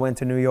probably would have went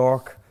to New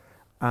York,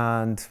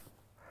 and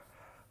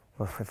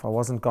well, if I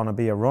wasn't going to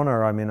be a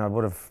runner, I mean, I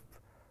would have,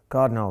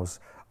 God knows.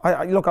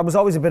 Look, I was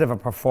always a bit of a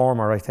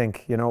performer, I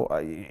think, you know,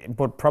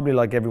 but probably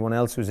like everyone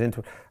else who's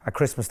into it, at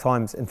Christmas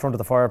times in front of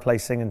the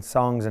fireplace singing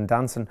songs and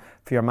dancing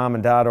for your mum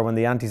and dad, or when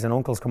the aunties and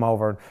uncles come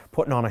over and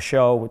putting on a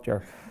show with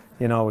your,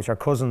 you know, with your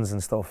cousins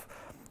and stuff.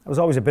 I was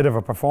always a bit of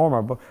a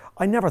performer, but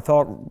I never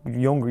thought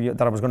younger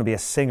that I was going to be a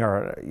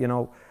singer, you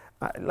know.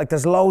 Like,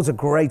 there's loads of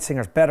great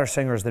singers, better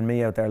singers than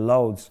me out there,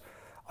 loads.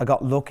 I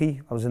got lucky.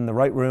 I was in the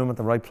right room at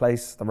the right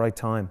place, the right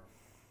time.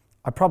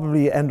 I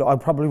probably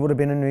would have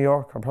been in New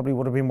York. I probably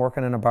would have been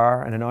working in a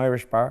bar, in an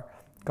Irish bar.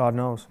 God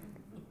knows.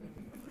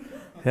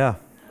 Yeah,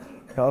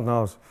 God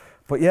knows.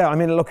 But yeah, I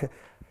mean, look,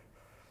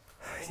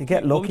 you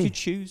get lucky. What would you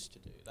choose to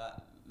do?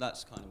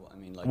 That's kind of what I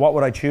mean. Like, what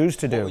would I choose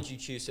to do? What would you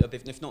choose to,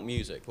 if not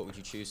music, what would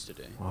you choose to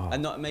do? Oh.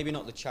 And maybe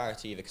not the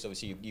charity either, because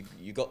obviously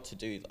you got to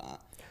do that.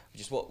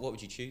 Just what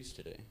would you choose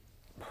to do?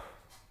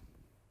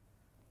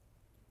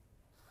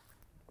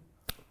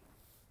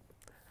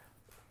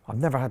 I've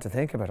never had to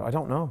think about it. I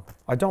don't know.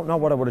 I don't know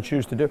what I would have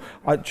chosen to do.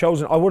 I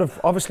would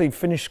have obviously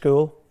finished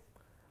school,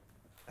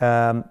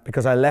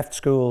 because I left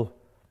school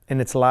in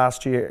its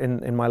last year,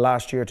 in my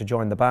last year to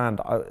join the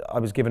band. I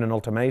was given an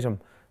ultimatum,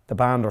 the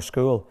band or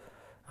school.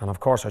 And of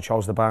course I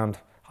chose the band.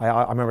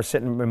 I remember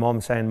sitting with my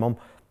mum saying, "Mum,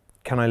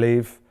 can I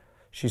leave?"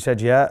 She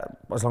said, "Yeah,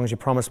 as long as you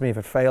promise me if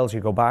it fails, you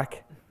go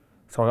back."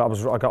 So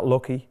I got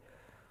lucky.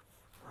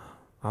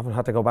 I haven't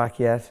had to go back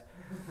yet.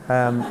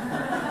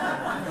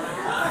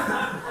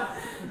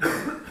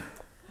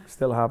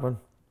 Still happen.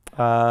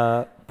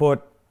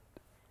 But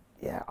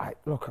yeah, I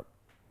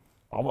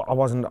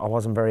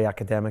wasn't very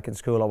academic in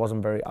school. I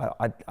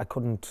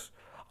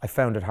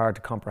found it hard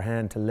to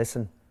comprehend, to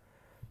listen,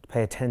 to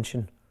pay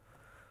attention.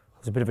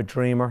 was a bit of a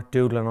dreamer,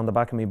 doodling on the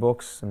back of my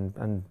books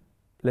and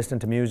listening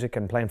to music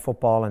and playing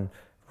football and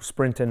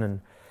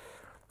sprinting.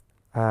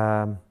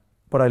 And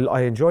but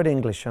I enjoyed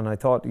English, and I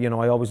thought, you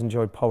know, I always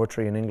enjoyed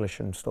poetry and English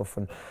and stuff,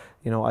 and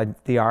you know,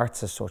 the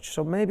arts as such.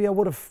 So maybe I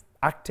would have,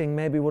 acting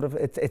maybe would have,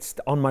 it's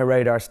on my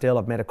radar still.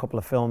 I've made a couple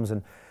of films,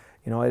 and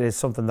you know, it is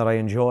something that I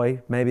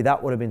enjoy. Maybe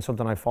that would have been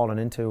something I'd fallen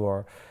into,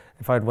 or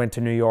if I'd went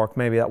to New York,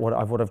 maybe I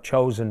would have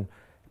chosen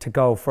to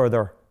go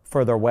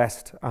further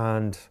west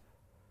and,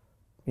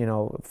 you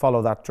know,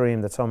 follow that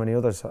dream that so many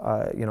others,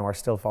 you know, are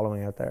still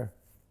following out there.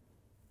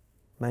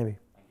 Maybe.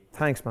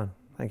 Thanks, man.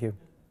 Thank you.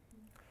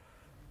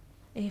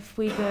 If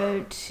we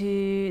go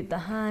to the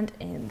hand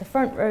in the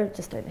front row,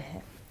 just over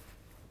here.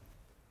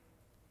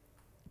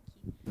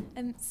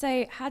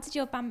 So how did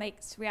your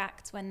bandmates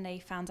react when they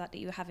found out that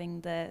you were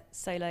having the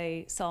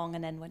solo song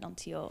and then went on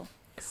to your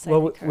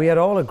solo career? We had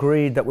all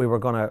agreed that we were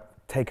going to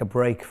take a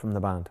break from the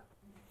band.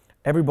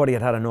 Everybody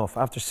had had enough.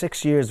 After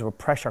 6 years of a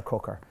pressure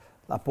cooker,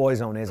 that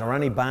Boyzone is, or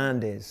any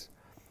band is,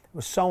 it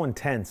was so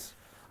intense.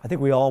 I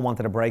think we all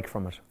wanted a break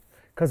from it.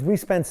 Because we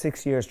spent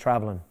 6 years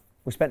traveling.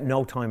 We spent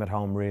no time at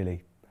home,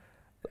 really.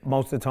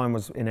 Most of the time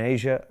was in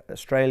Asia,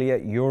 Australia,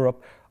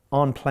 Europe,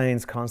 on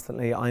planes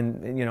constantly,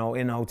 you know,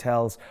 in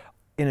hotels,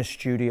 in a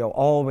studio,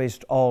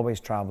 always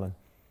traveling.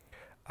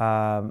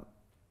 And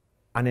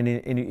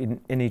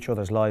in each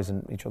other's lives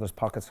and each other's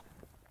pockets.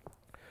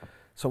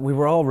 So we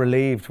were all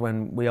relieved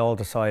when we all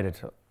decided.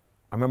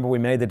 I remember we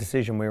made the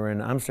decision. We were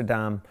in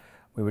Amsterdam.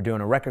 We were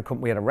doing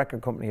we had a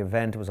record company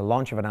event. It was a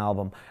launch of an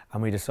album,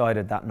 and we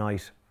decided that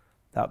night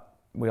that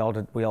we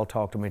all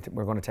talked and we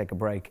were going to take a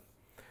break.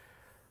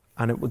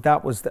 And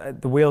that was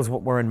the wheels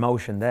were in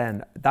motion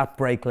then. That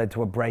break led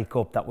to a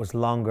breakup that was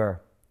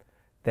longer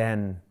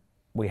than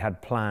we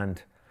had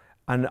planned.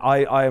 And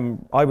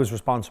I was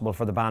responsible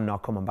for the band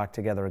not coming back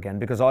together again,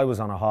 because I was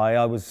on a high.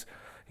 I was,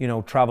 you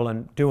know,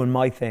 traveling, doing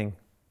my thing,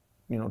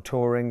 you know,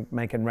 touring,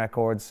 making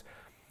records.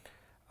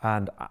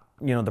 And,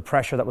 you know, the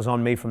pressure that was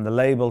on me from the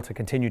label to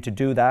continue to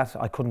do that,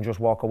 I couldn't just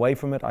walk away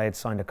from it. I had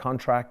signed a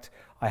contract.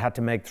 I had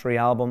to make 3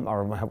 albums,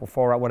 or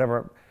 4,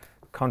 whatever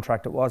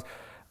contract it was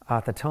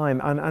at the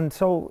time. And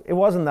so it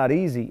wasn't that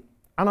easy.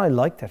 And I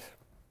liked it.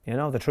 You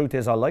know, the truth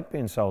is I liked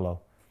being solo.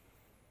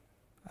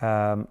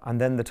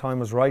 And then the time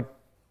was right.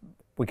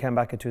 We came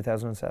back in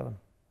 2007.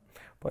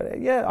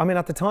 But yeah, I mean,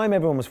 at the time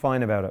everyone was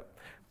fine about it.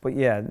 But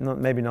yeah,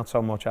 maybe not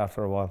so much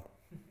after a while.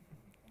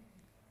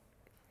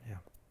 Yeah.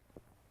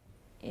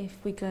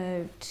 If we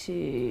go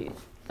to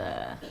the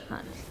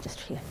hand, just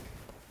here.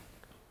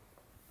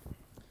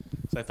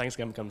 So thanks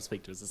again for coming to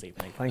speak to us this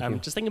evening. Thank you.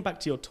 Just thinking back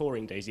to your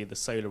touring days, either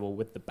solo or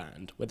with the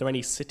band, were there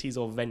any cities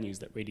or venues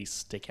that really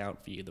stick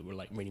out for you that were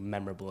like really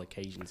memorable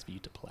occasions for you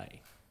to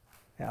play?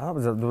 Yeah,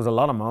 there was a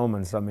lot of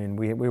moments. I mean,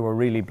 we were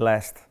really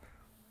blessed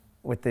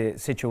with the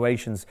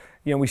situations.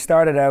 You know, we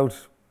started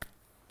out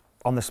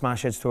on the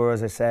Smash Hits tour,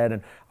 as I said,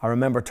 and I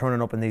remember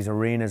turning up in these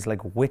arenas like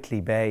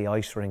Whitley Bay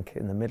Ice Rink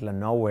in the middle of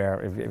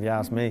nowhere, if you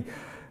ask me.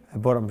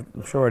 But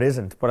I'm sure it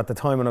isn't. But at the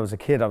time when I was a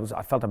kid,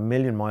 I felt a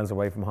million miles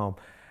away from home.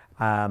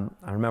 I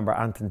remember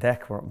Ant and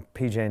Dec,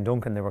 PJ and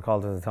Duncan they were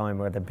called at the time,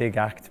 were the big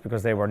act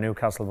because they were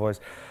Newcastle boys.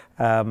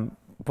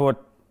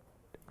 But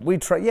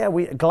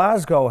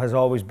Glasgow has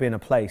always been a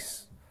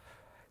place.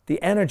 The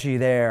energy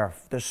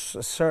there's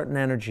a certain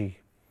energy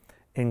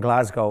in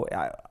Glasgow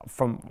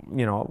from,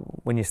 you know,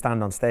 when you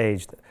stand on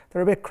stage.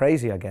 They're a bit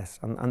crazy, I guess.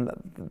 And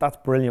that's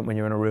brilliant when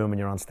you're in a room and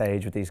you're on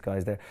stage with these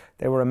guys.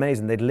 They were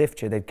amazing. They'd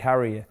lift you, they'd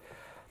carry you.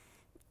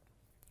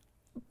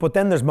 But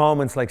then there's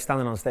moments like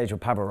standing on stage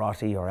with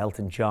Pavarotti or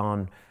Elton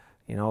John.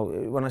 You know,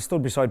 when I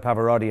stood beside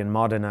Pavarotti in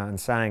Modena and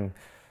sang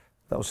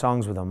those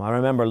songs with him, I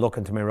remember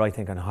looking to my right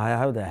thinking,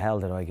 how the hell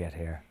did I get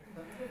here?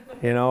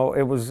 You know,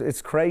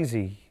 it's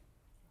crazy.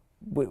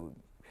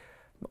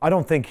 I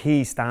don't think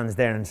he stands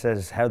there and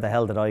says, how the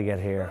hell did I get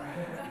here?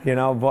 You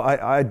know,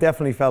 but I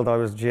definitely felt I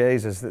was,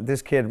 Jesus,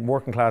 this kid,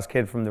 working class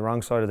kid from the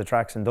wrong side of the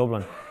tracks in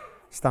Dublin,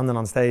 standing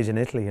on stage in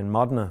Italy, in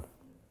Modena,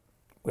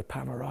 with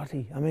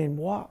Pavarotti. I mean,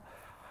 what?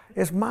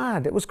 It's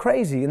mad. It was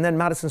crazy. And then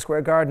Madison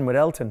Square Garden with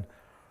Elton.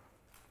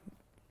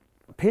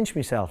 Pinch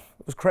myself.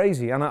 It was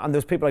crazy. And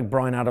there's people like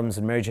Bryan Adams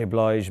and Mary J.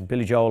 Blige and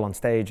Billy Joel on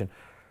stage. And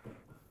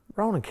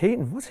Ronan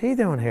Keating, what's he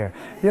doing here?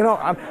 You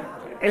know,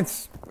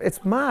 it's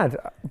mad.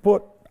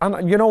 But,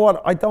 and you know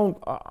what?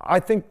 I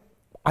think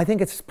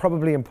it's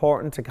probably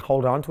important to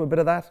hold on to a bit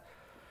of that,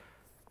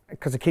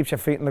 because it keeps your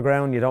feet on the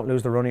ground. You don't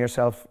lose the run of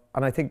yourself.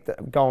 And I think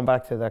that going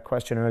back to that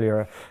question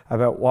earlier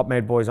about what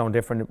made Boyzone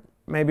different,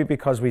 maybe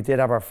because we did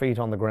have our feet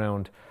on the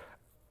ground.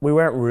 We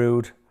weren't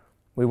rude.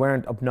 We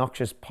weren't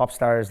obnoxious pop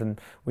stars,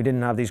 and we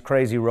didn't have these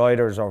crazy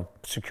riders or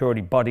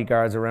security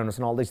bodyguards around us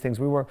and all these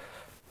things. We were,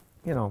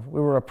 you know, we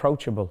were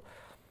approachable,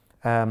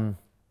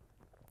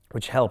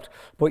 which helped.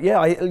 But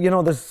yeah, you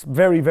know, there's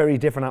very, very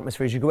different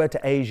atmospheres. You go out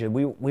to Asia.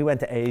 We went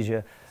to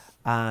Asia,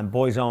 and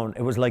Boyzone,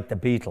 it was like the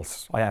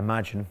Beatles, I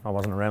imagine. I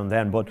wasn't around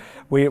then, but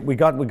we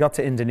got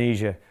to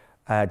Indonesia,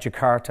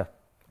 Jakarta.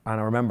 And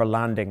I remember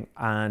landing,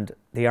 and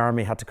the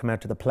army had to come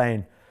out to the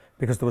plane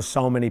because there was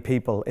so many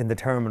people in the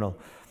terminal.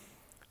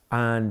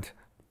 And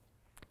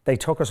they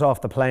took us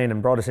off the plane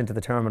and brought us into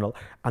the terminal,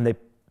 and they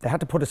had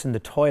to put us in the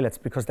toilets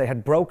because they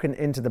had broken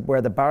into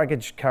where the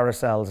baggage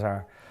carousels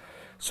are.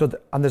 So,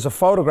 and there's a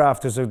photograph,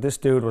 this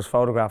dude was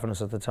photographing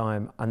us at the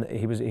time, and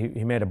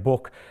he made a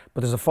book,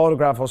 but there's a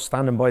photograph of us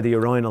standing by the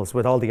urinals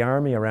with all the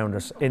army around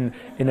us in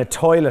a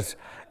toilet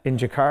in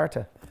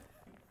Jakarta.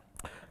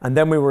 And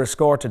then we were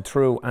escorted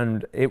through,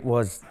 and it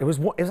was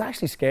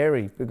actually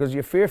scary because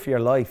you fear for your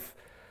life.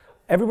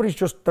 Everybody's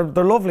just, they're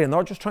lovely and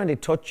they're just trying to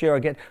touch you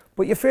or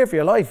but you fear for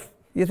your life.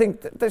 You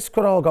think this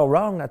could all go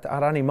wrong at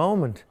any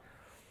moment.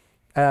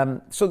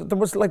 So there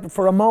was, like,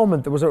 for a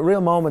moment, there was a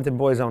real moment in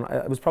Boyzone.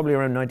 It was probably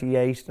around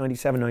 98,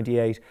 97,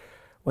 98,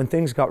 when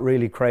things got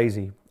really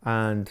crazy.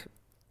 And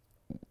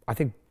I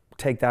think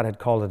Take That had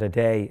called it a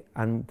day.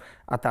 And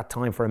at that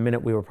time, for a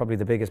minute, we were probably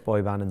the biggest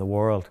boy band in the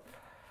world.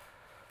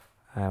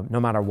 No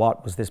matter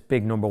what, was this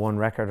big #1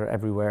 record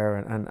everywhere.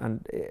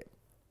 And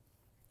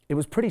it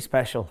was pretty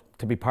special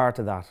to be part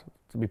of that,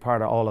 to be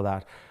part of all of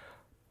that.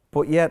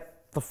 But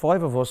yet, the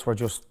 5 of us were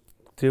just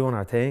doing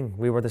our thing.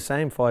 We were the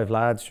same 5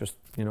 lads, just,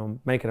 you know,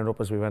 making it up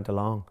as we went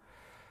along.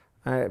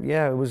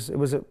 Yeah, it was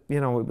a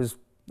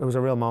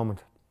real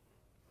moment.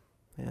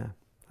 Yeah,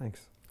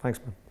 thanks, man.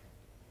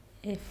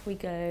 If we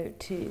go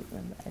to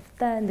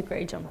then the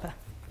grey jumper.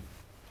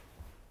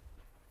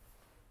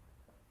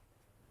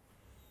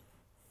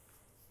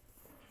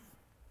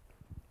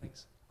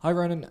 Thanks. Hi,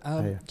 Ronan.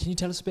 Can you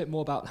tell us a bit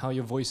more about how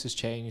your voice has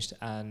changed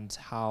and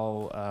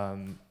how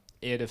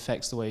it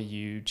affects the way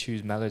you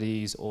choose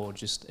melodies or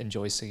just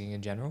enjoy singing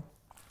in general?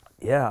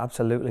 Yeah,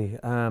 absolutely.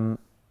 I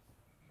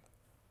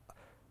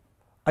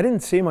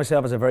didn't see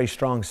myself as a very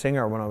strong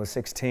singer when I was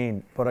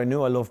 16, but I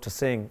knew I loved to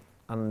sing.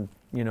 And,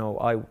 you know,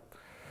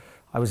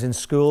 I was in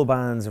school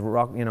bands,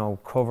 rock, you know,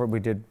 we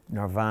did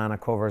Nirvana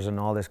covers and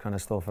all this kind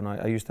of stuff, and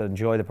I used to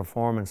enjoy the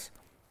performance.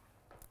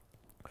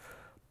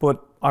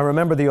 But I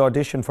remember the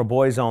audition for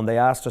Boyzone, they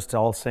asked us to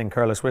all sing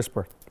Careless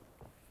Whisper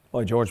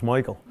by George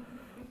Michael.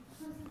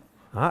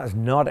 That is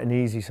not an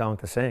easy song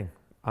to sing.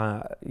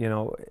 You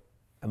know,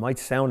 it might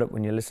sound it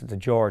when you listen to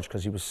George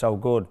because he was so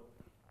good.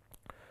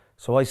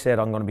 So I said,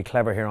 I'm going to be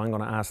clever here, I'm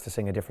going to ask to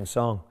sing a different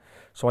song.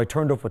 So I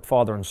turned up with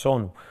Father and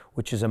Son,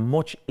 which is a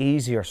much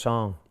easier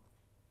song.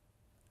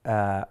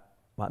 Well,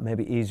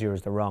 maybe easier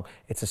is the wrong.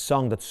 It's a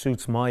song that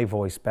suits my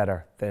voice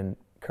better than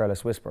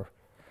Careless Whisper.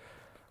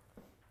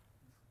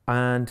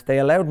 And they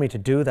allowed me to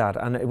do that.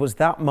 And it was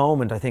that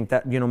moment, I think,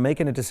 that, you know,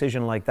 making a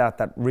decision like that,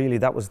 that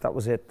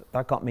was it.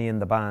 That got me in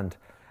the band.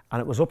 And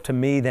it was up to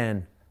me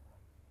then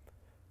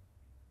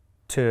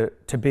to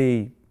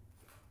be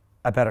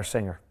a better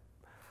singer.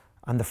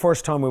 And the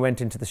first time we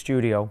went into the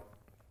studio,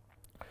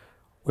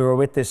 we were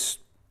with this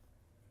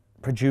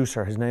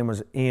producer. His name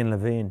was Ian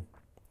Levine.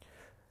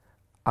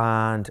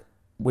 And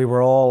we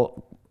were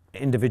all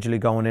individually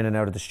going in and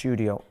out of the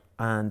studio.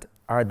 And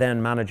our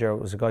then manager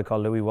was a guy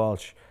called Louis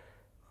Walsh.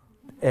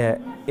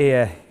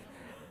 Ian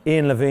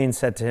Levine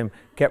said to him,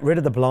 "Get rid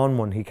of the blonde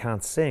one, he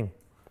can't sing."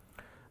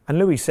 And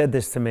Louis said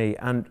this to me,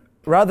 and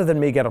rather than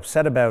me get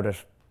upset about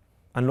it,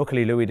 and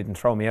luckily Louis didn't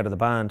throw me out of the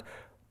band,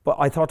 but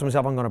I thought to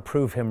myself, I'm going to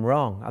prove him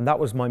wrong. And that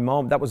was my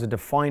moment. That was a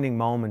defining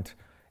moment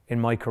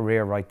in my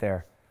career right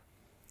there.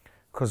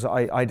 Because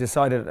I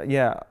decided,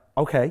 yeah,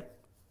 okay,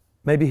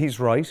 maybe he's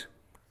right,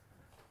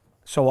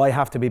 so I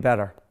have to be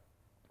better.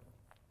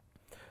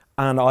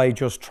 And I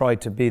just tried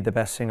to be the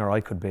best singer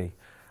I could be.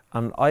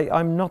 And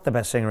I'm not the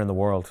best singer in the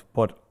world,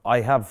 but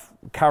I have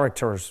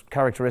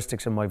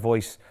characteristics in my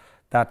voice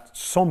that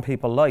some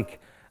people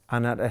like,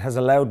 and it has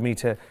allowed me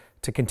to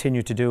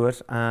continue to do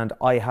it. And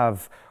I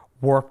have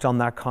worked on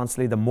that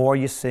constantly. The more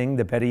you sing,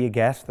 the better you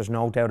get. There's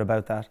no doubt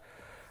about that.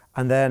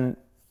 And then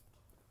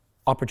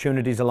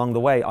opportunities along the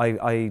way.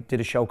 I did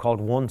a show called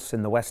Once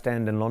in the West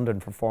End in London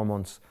for 4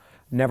 months.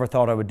 Never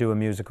thought I would do a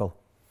musical.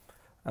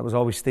 That was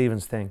always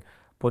Stephen's thing.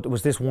 But it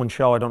was this one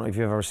show. I don't know if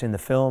you've ever seen the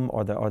film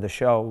or the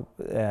show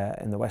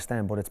in the West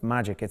End, but it's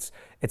magic. It's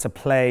a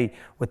play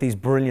with these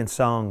brilliant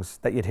songs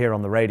that you'd hear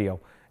on the radio.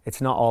 It's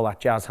not all that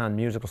jazz hand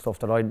musical stuff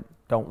that I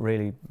don't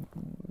really,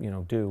 you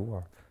know, do,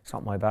 or it's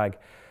not my bag.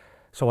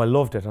 So I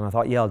loved it, and I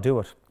thought, yeah, I'll do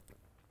it.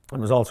 And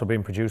it was also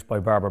being produced by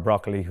Barbara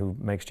Broccoli, who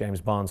makes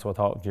James Bond, so I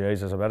thought,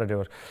 Jesus, I better do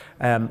it.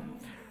 I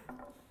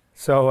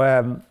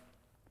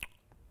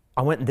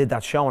went and did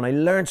that show, and I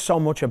learned so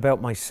much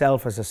about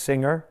myself as a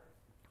singer,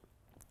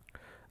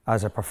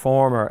 as a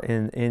performer,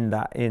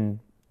 in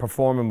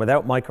performing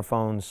without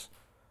microphones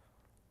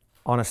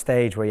on a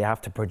stage where you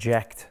have to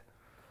project.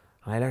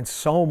 And I learned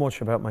so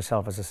much about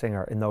myself as a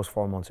singer in those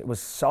 4 months. It was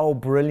so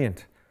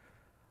brilliant.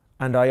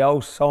 And I owe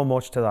so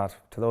much to that,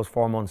 to those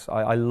 4 months.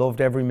 I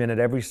loved every minute,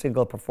 every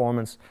single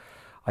performance.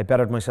 I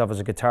bettered myself as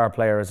a guitar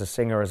player, as a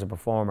singer, as a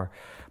performer.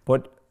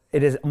 But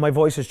my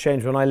voice has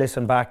changed when I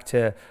listen back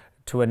to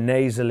a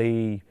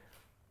nasally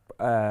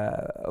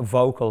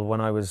vocal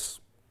when I was,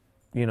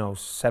 you know,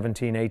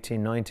 17,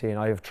 18, 19.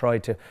 I have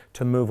tried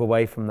to move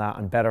away from that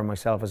and better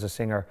myself as a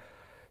singer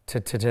to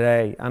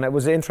today. And it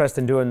was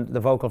interesting doing the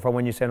vocal for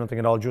When You Say Nothing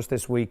at All just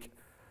this week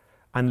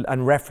and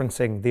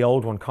referencing the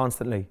old one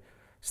constantly,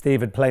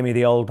 Steve would play me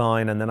the old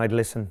line and then I'd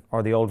listen,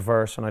 or the old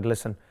verse, and I'd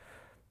listen.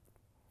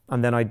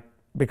 And then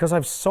because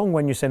I've sung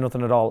When You Say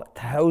Nothing at All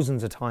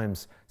thousands of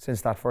times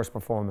since that first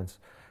performance,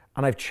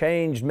 and I've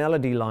changed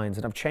melody lines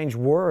and I've changed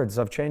words,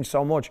 I've changed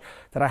so much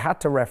that I had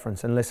to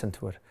reference and listen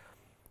to it.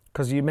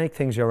 Because you make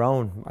things your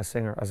own as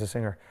a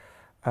singer.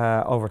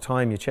 Over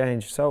time you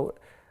change. So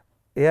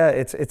yeah,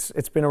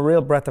 it's been a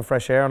real breath of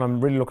fresh air, and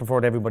I'm really looking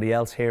forward to everybody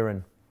else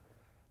hearing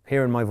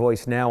my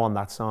voice now on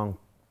that song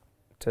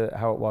to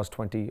how it was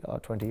 20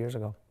 years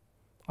ago.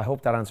 I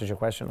hope that answers your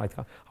question.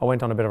 I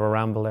went on a bit of a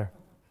ramble there.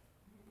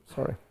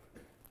 Sorry.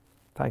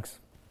 Thanks.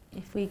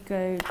 If we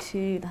go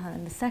to the hand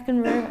in the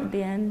second row at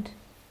the end.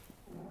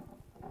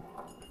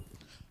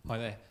 Hi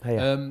there.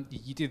 Hey.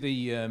 You did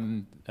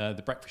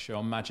the breakfast show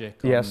on Magic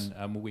yes.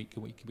 on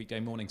weekday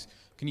mornings.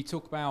 Can you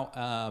talk about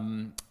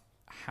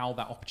how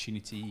that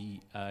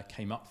opportunity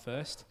came up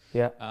first?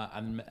 Yeah.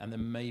 And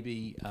then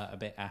maybe a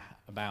bit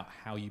about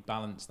how you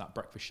balance that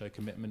breakfast show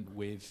commitment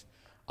with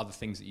other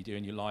things that you do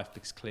in your life,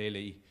 because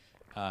clearly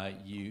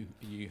you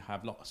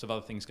have lots of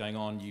other things going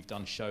on. You've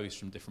done shows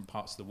from different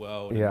parts of the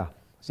world. Yeah.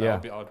 So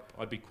yeah.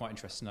 I'd be quite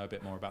interested to know a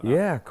bit more about that.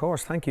 Yeah, of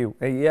course. Thank you.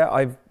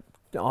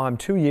 I'm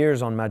 2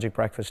 years on Magic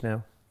Breakfast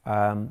now.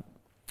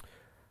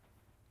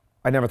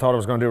 I never thought I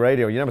was going to do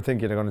radio. You never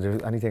think you're going to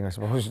do anything, I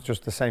suppose. It's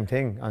just the same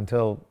thing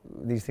until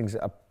these things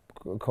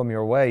come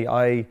your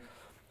way.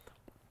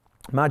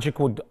 Magic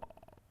would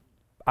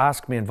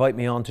invite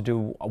me on to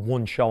do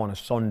one show on a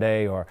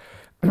Sunday, or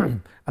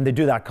and they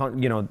do that,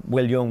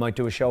 Will Young might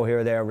do a show here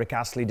or there, Rick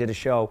Astley did a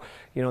show.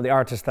 The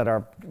artists that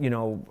are,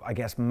 I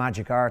guess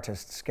Magic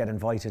artists get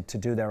invited to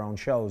do their own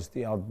shows,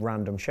 the odd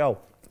random show.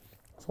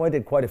 So I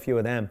did quite a few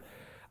of them,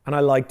 and I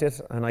liked it,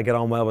 and I get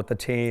on well with the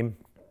team.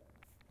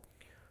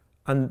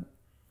 And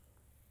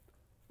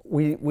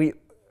we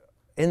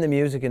in the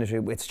music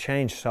industry, it's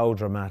changed so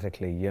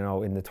dramatically.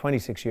 In the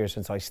 26 years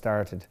since I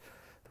started,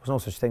 there was no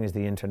such thing as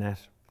the internet.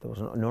 There was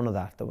none of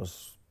that. There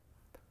was,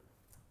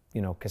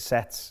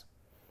 cassettes,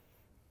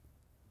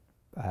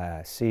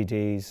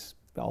 CDs,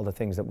 all the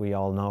things that we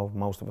all know,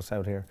 most of us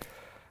out here,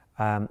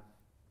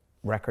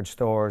 record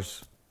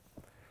stores.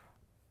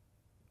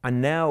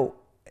 And now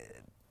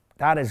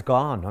that is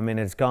gone. I mean,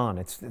 it's gone.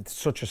 It's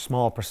such a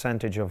small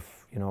percentage of,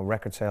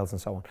 record sales and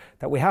so on,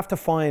 that we have to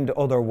find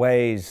other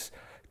ways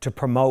to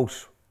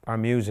promote our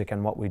music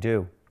and what we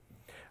do.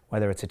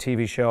 Whether it's a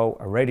TV show,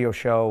 a radio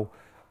show,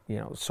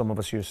 some of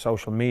us use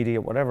social media,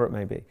 whatever it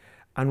may be.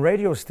 And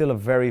radio is still a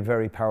very,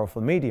 very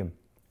powerful medium.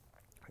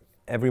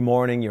 Every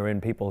morning you're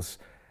in people's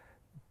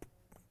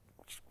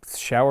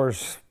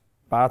showers,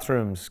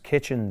 bathrooms,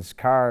 kitchens,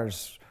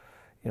 cars.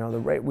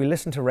 We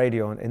listen to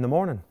radio in the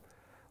morning,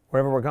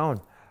 wherever we're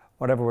going,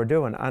 whatever we're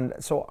doing. And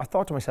so I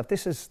thought to myself,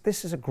 this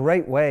is a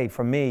great way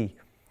for me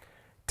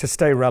to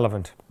stay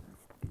relevant,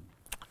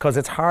 because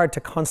it's hard to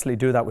constantly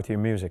do that with your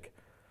music.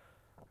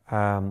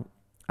 And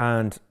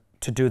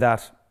to do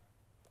that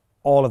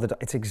all of the time,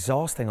 it's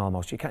exhausting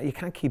almost. You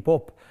can't keep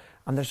up.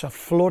 And there's a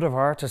flood of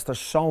artists, there's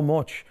so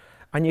much.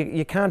 And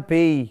you can't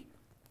be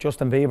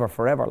Justin Bieber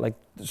forever. Like,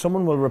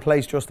 someone will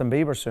replace Justin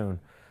Bieber soon.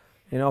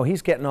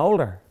 He's getting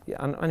older,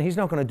 and he's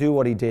not going to do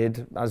what he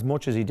did as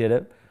much as he did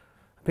it.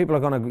 People are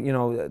going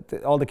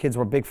to, all the kids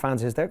were big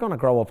fans of his, they're going to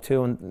grow up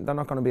too, and they're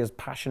not going to be as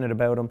passionate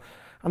about him.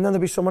 And then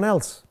there'll be someone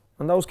else,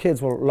 and those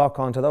kids will lock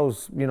on to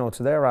those,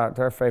 to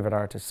their favorite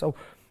artists. So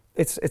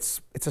it's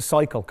a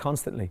cycle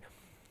constantly.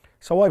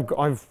 So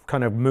I've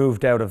kind of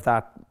moved out of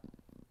that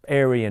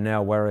area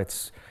now, where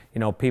it's,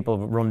 people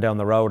run down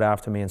the road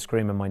after me and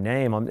screaming my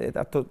name.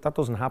 That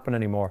doesn't happen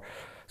anymore.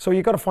 So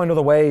you've got to find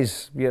other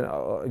ways,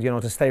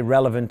 to stay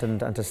relevant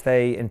and to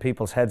stay in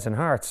people's heads and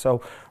hearts.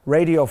 So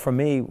radio for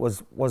me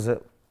was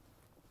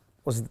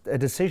a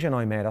decision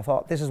I made. I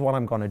thought, this is what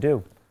I'm going to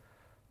do.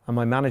 And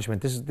my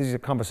management, these are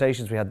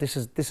conversations we had. This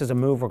is a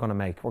move we're going to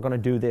make. We're going to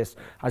do this,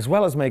 as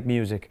well as make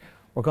music.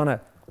 We're going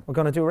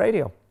to do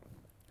radio.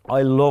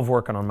 I love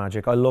working on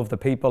Magic. I love the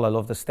people. I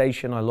love the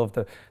station. I love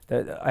the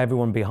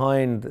everyone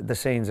behind the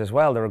scenes as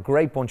well. They're a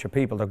great bunch of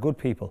people. They're good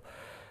people.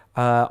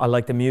 I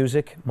like the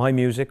music, my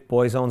music,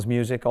 Boyzone's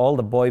music, all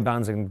the boy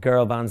bands and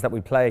girl bands that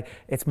we play.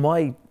 It's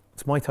my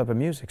type of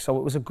music. So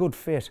it was a good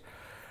fit.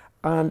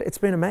 And it's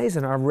been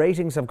amazing. Our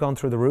ratings have gone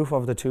through the roof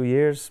over the 2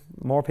 years.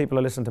 More people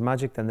are listening to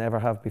Magic than they ever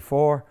have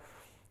before.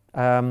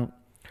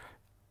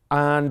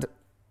 And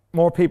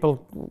more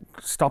people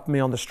stop me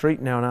on the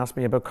street now and ask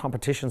me about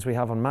competitions we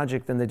have on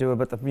Magic than they do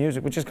about the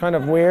music, which is kind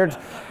of weird,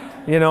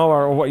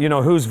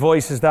 or whose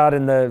voice is that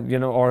in the,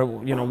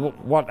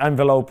 what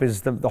envelope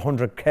is the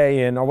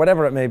 100K in, or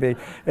whatever it may be.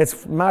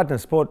 It's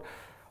madness, but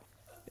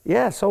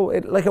yeah, so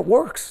it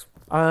works.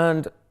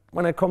 And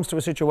when it comes to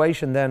a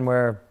situation then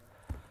where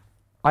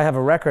I have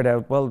a record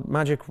out, well,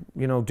 Magic,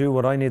 do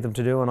what I need them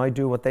to do, and I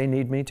do what they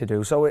need me to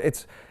do. So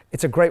it's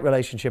a great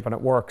relationship, and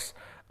it works,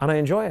 and I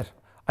enjoy it.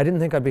 I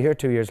didn't think I'd be here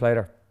 2 years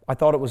later. I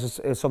thought it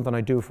was something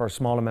I do for a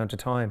small amount of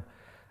time,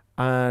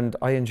 and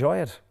I enjoy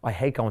it. I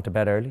hate going to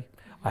bed early.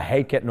 I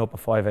hate getting up at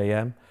 5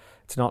 a.m.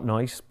 It's not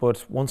nice,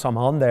 but once I'm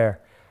on there,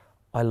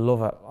 I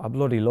love it. I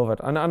bloody love it.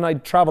 And I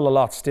travel a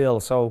lot still,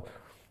 so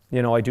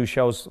You know, I do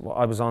shows.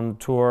 I was on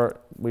tour.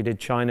 We did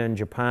China and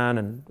Japan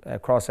and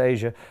across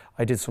Asia.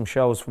 I did some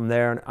shows from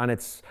there, and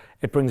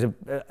it brings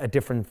a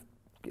different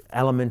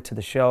element to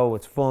the show.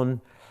 It's fun.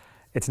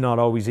 It's not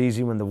always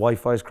easy when the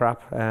Wi-Fi's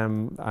crap,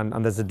 and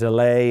there's a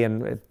delay,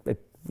 and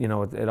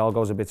it all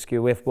goes a bit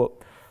skew-if, but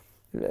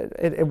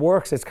it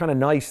works. It's kind of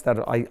nice that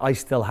I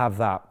still have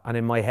that, and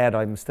in my head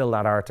I'm still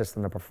that artist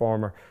and a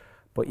performer,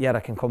 but yet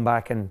I can come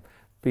back and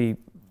be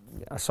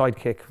a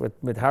sidekick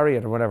with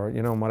Harriet or whatever,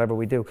 you know, whatever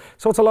we do.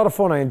 So it's a lot of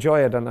fun. I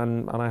enjoy it,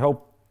 and I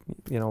hope,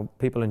 you know,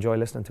 people enjoy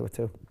listening to it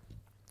too.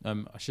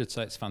 I should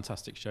say it's a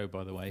fantastic show,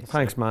 by the way.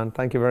 Thanks, man.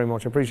 Thank you very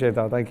much. I appreciate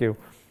that. Thank you.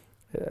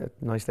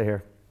 Nice to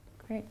hear.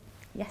 Great.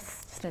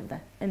 Yes, just over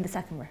there, in the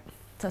second row.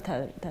 So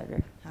third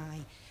row. Hi.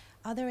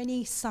 Are there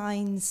any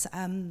signs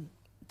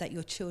that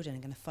your children are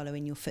going to follow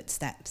in your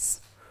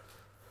footsteps?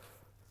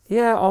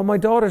 Yeah, my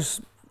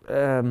daughter's,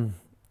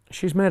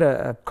 she's made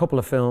a couple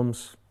of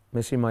films.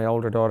 Missy, my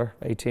older daughter,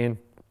 18,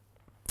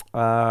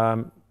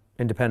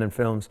 independent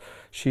films.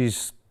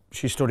 She's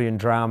studying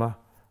drama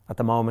at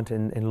the moment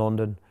in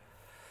London.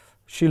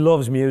 She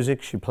loves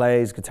music, she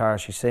plays guitar,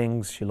 she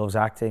sings, she loves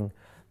acting.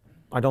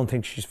 I don't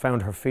think she's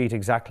found her feet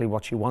exactly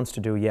what she wants to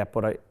do yet,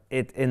 but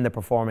in the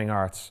performing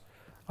arts,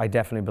 I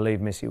definitely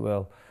believe Missy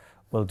will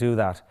do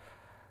that.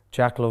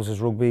 Jack loves his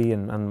rugby,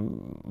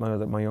 and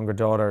my younger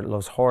daughter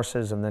loves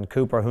horses, and then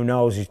Cooper, who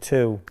knows, he's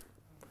 2.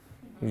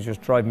 He's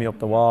just driving me up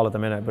the wall at the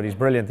minute, but he's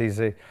brilliant. He's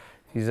a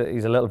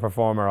little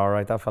performer, all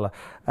right, that fella.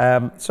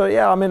 So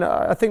yeah, I mean,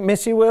 I think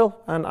Missy will,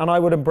 and I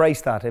would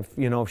embrace that. If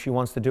she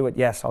wants to do it,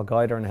 yes, I'll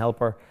guide her and help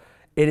her.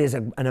 It is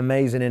an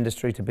amazing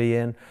industry to be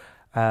in,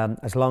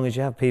 as long as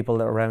you have people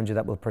that are around you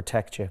that will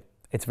protect you.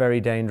 It's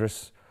very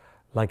dangerous,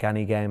 like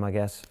any game, I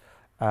guess.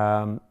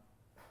 And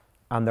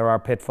there are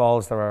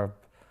pitfalls. There are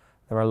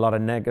a lot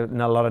of not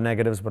a lot of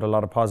negatives, but a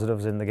lot of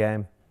positives in the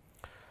game.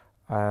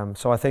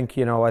 So I think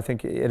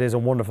it is a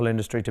wonderful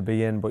industry to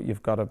be in, but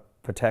you've got to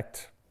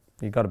protect.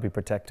 You've got to be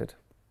protected.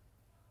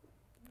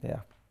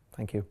 Yeah,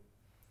 thank you.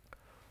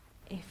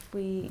 If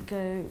we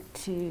go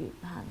to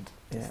the hand,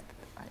 just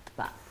right at the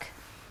back.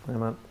 Yeah,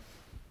 man.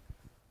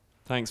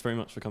 Thanks very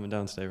much for coming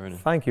down today, Ronan.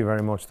 Thank you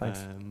very much. Thanks.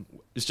 I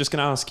was just going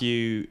to ask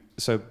you,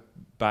 so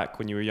back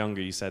when you were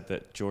younger, you said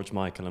that George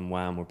Michael and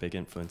Wham were big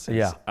influences.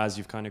 Yeah. As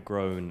you've kind of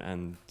grown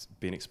and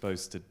been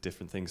exposed to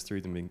different things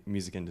through the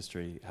music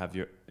industry, have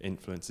your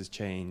influences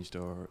changed,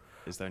 or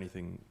is there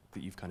anything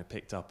that you've kind of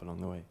picked up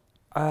along the way?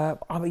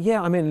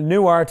 Yeah, I mean,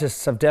 new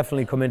artists have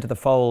definitely come into the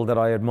fold that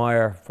I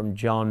admire, from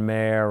John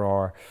Mayer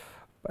or,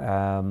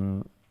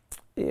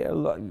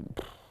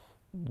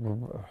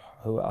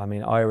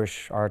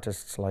 Irish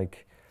artists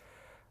like,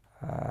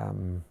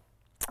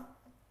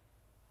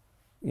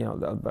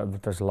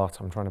 there's lots.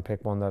 I'm trying to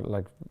pick one that,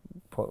 like,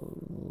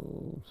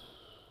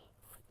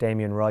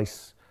 Damien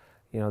Rice.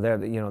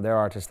 They're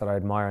artists that I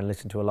admire and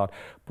listen to a lot.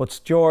 But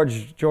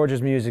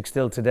George's music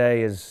still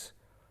today is,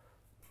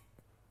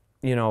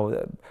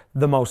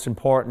 the most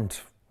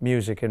important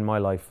music in my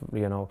life.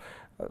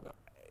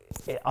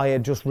 I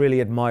had just really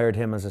admired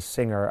him as a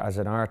singer, as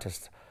an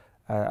artist,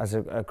 as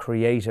a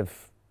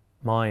creative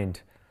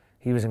mind.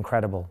 He was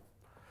incredible.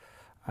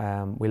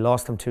 We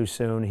lost him too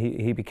soon.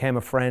 He became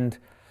a friend.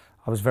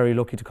 I was very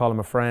lucky to call him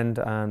a friend,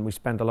 and we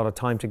spent a lot of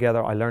time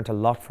together. I learned a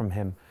lot from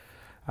him.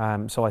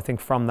 So I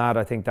think from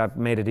that, that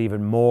made it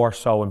even more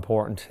so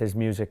important, his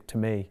music to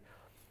me.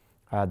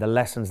 The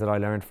lessons that I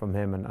learned from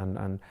him,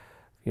 and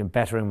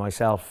bettering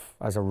myself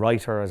as a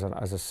writer,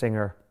 as a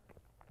singer.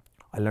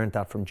 I learned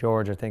that from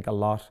George, I think, a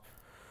lot.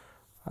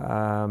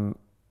 And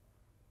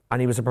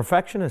he was a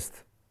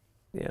perfectionist.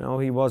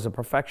 He was a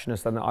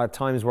perfectionist, and at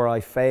times where I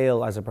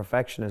fail as a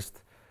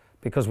perfectionist,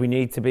 because we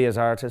need to be, as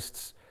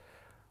artists,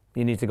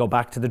 you need to go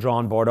back to the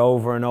drawing board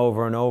over and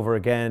over and over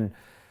again.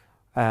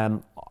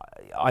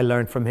 I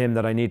learned from him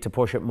that I need to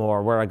push it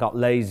more. Where I got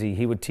lazy,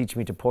 he would teach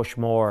me to push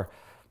more,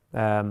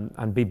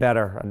 and be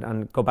better,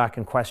 and go back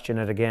and question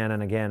it again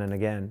and again and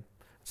again.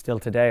 Still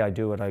today I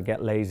do it. I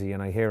get lazy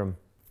and I hear him,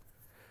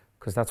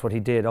 because that's what he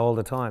did all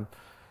the time.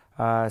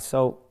 I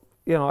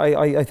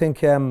think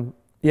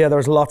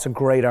there's lots of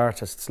great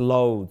artists,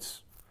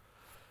 loads.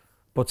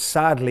 But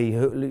sadly,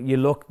 you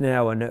look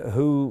now, and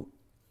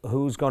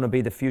who's going to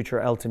be the future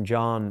Elton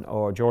John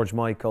or George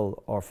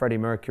Michael or Freddie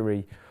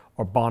Mercury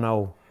or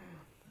Bono?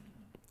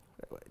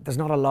 There's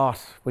not a lot.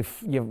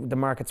 The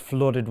market's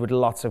flooded with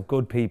lots of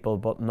good people,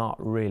 but not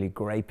really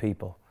great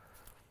people.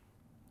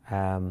 We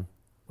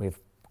have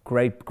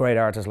great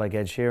artists like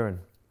Ed Sheeran,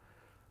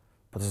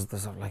 but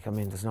there's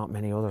not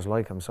many others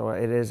like him. So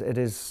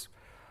it's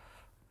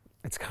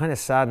kind of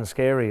sad and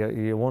scary.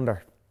 You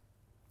wonder.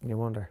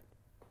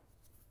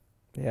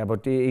 Yeah,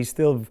 but he's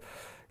still,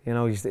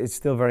 it's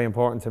still very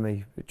important to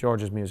me,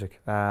 George's music.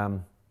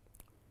 And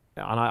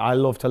I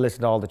love to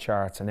listen to all the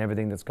charts and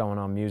everything that's going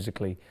on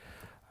musically.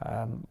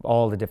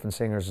 All the different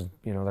singers,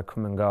 that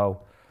come and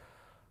go.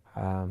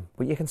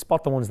 But you can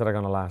spot the ones that are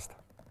going to last.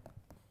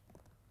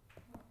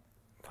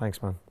 Thanks,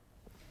 man.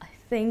 I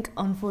think,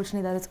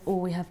 unfortunately, that is all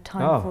we have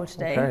time for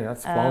today. Okay,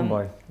 that's flown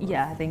by.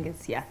 Yeah, I think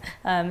it's, yeah.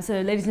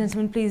 So, ladies and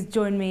gentlemen, please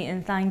join me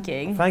in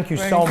thanking. Thank you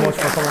so much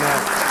for coming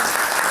out.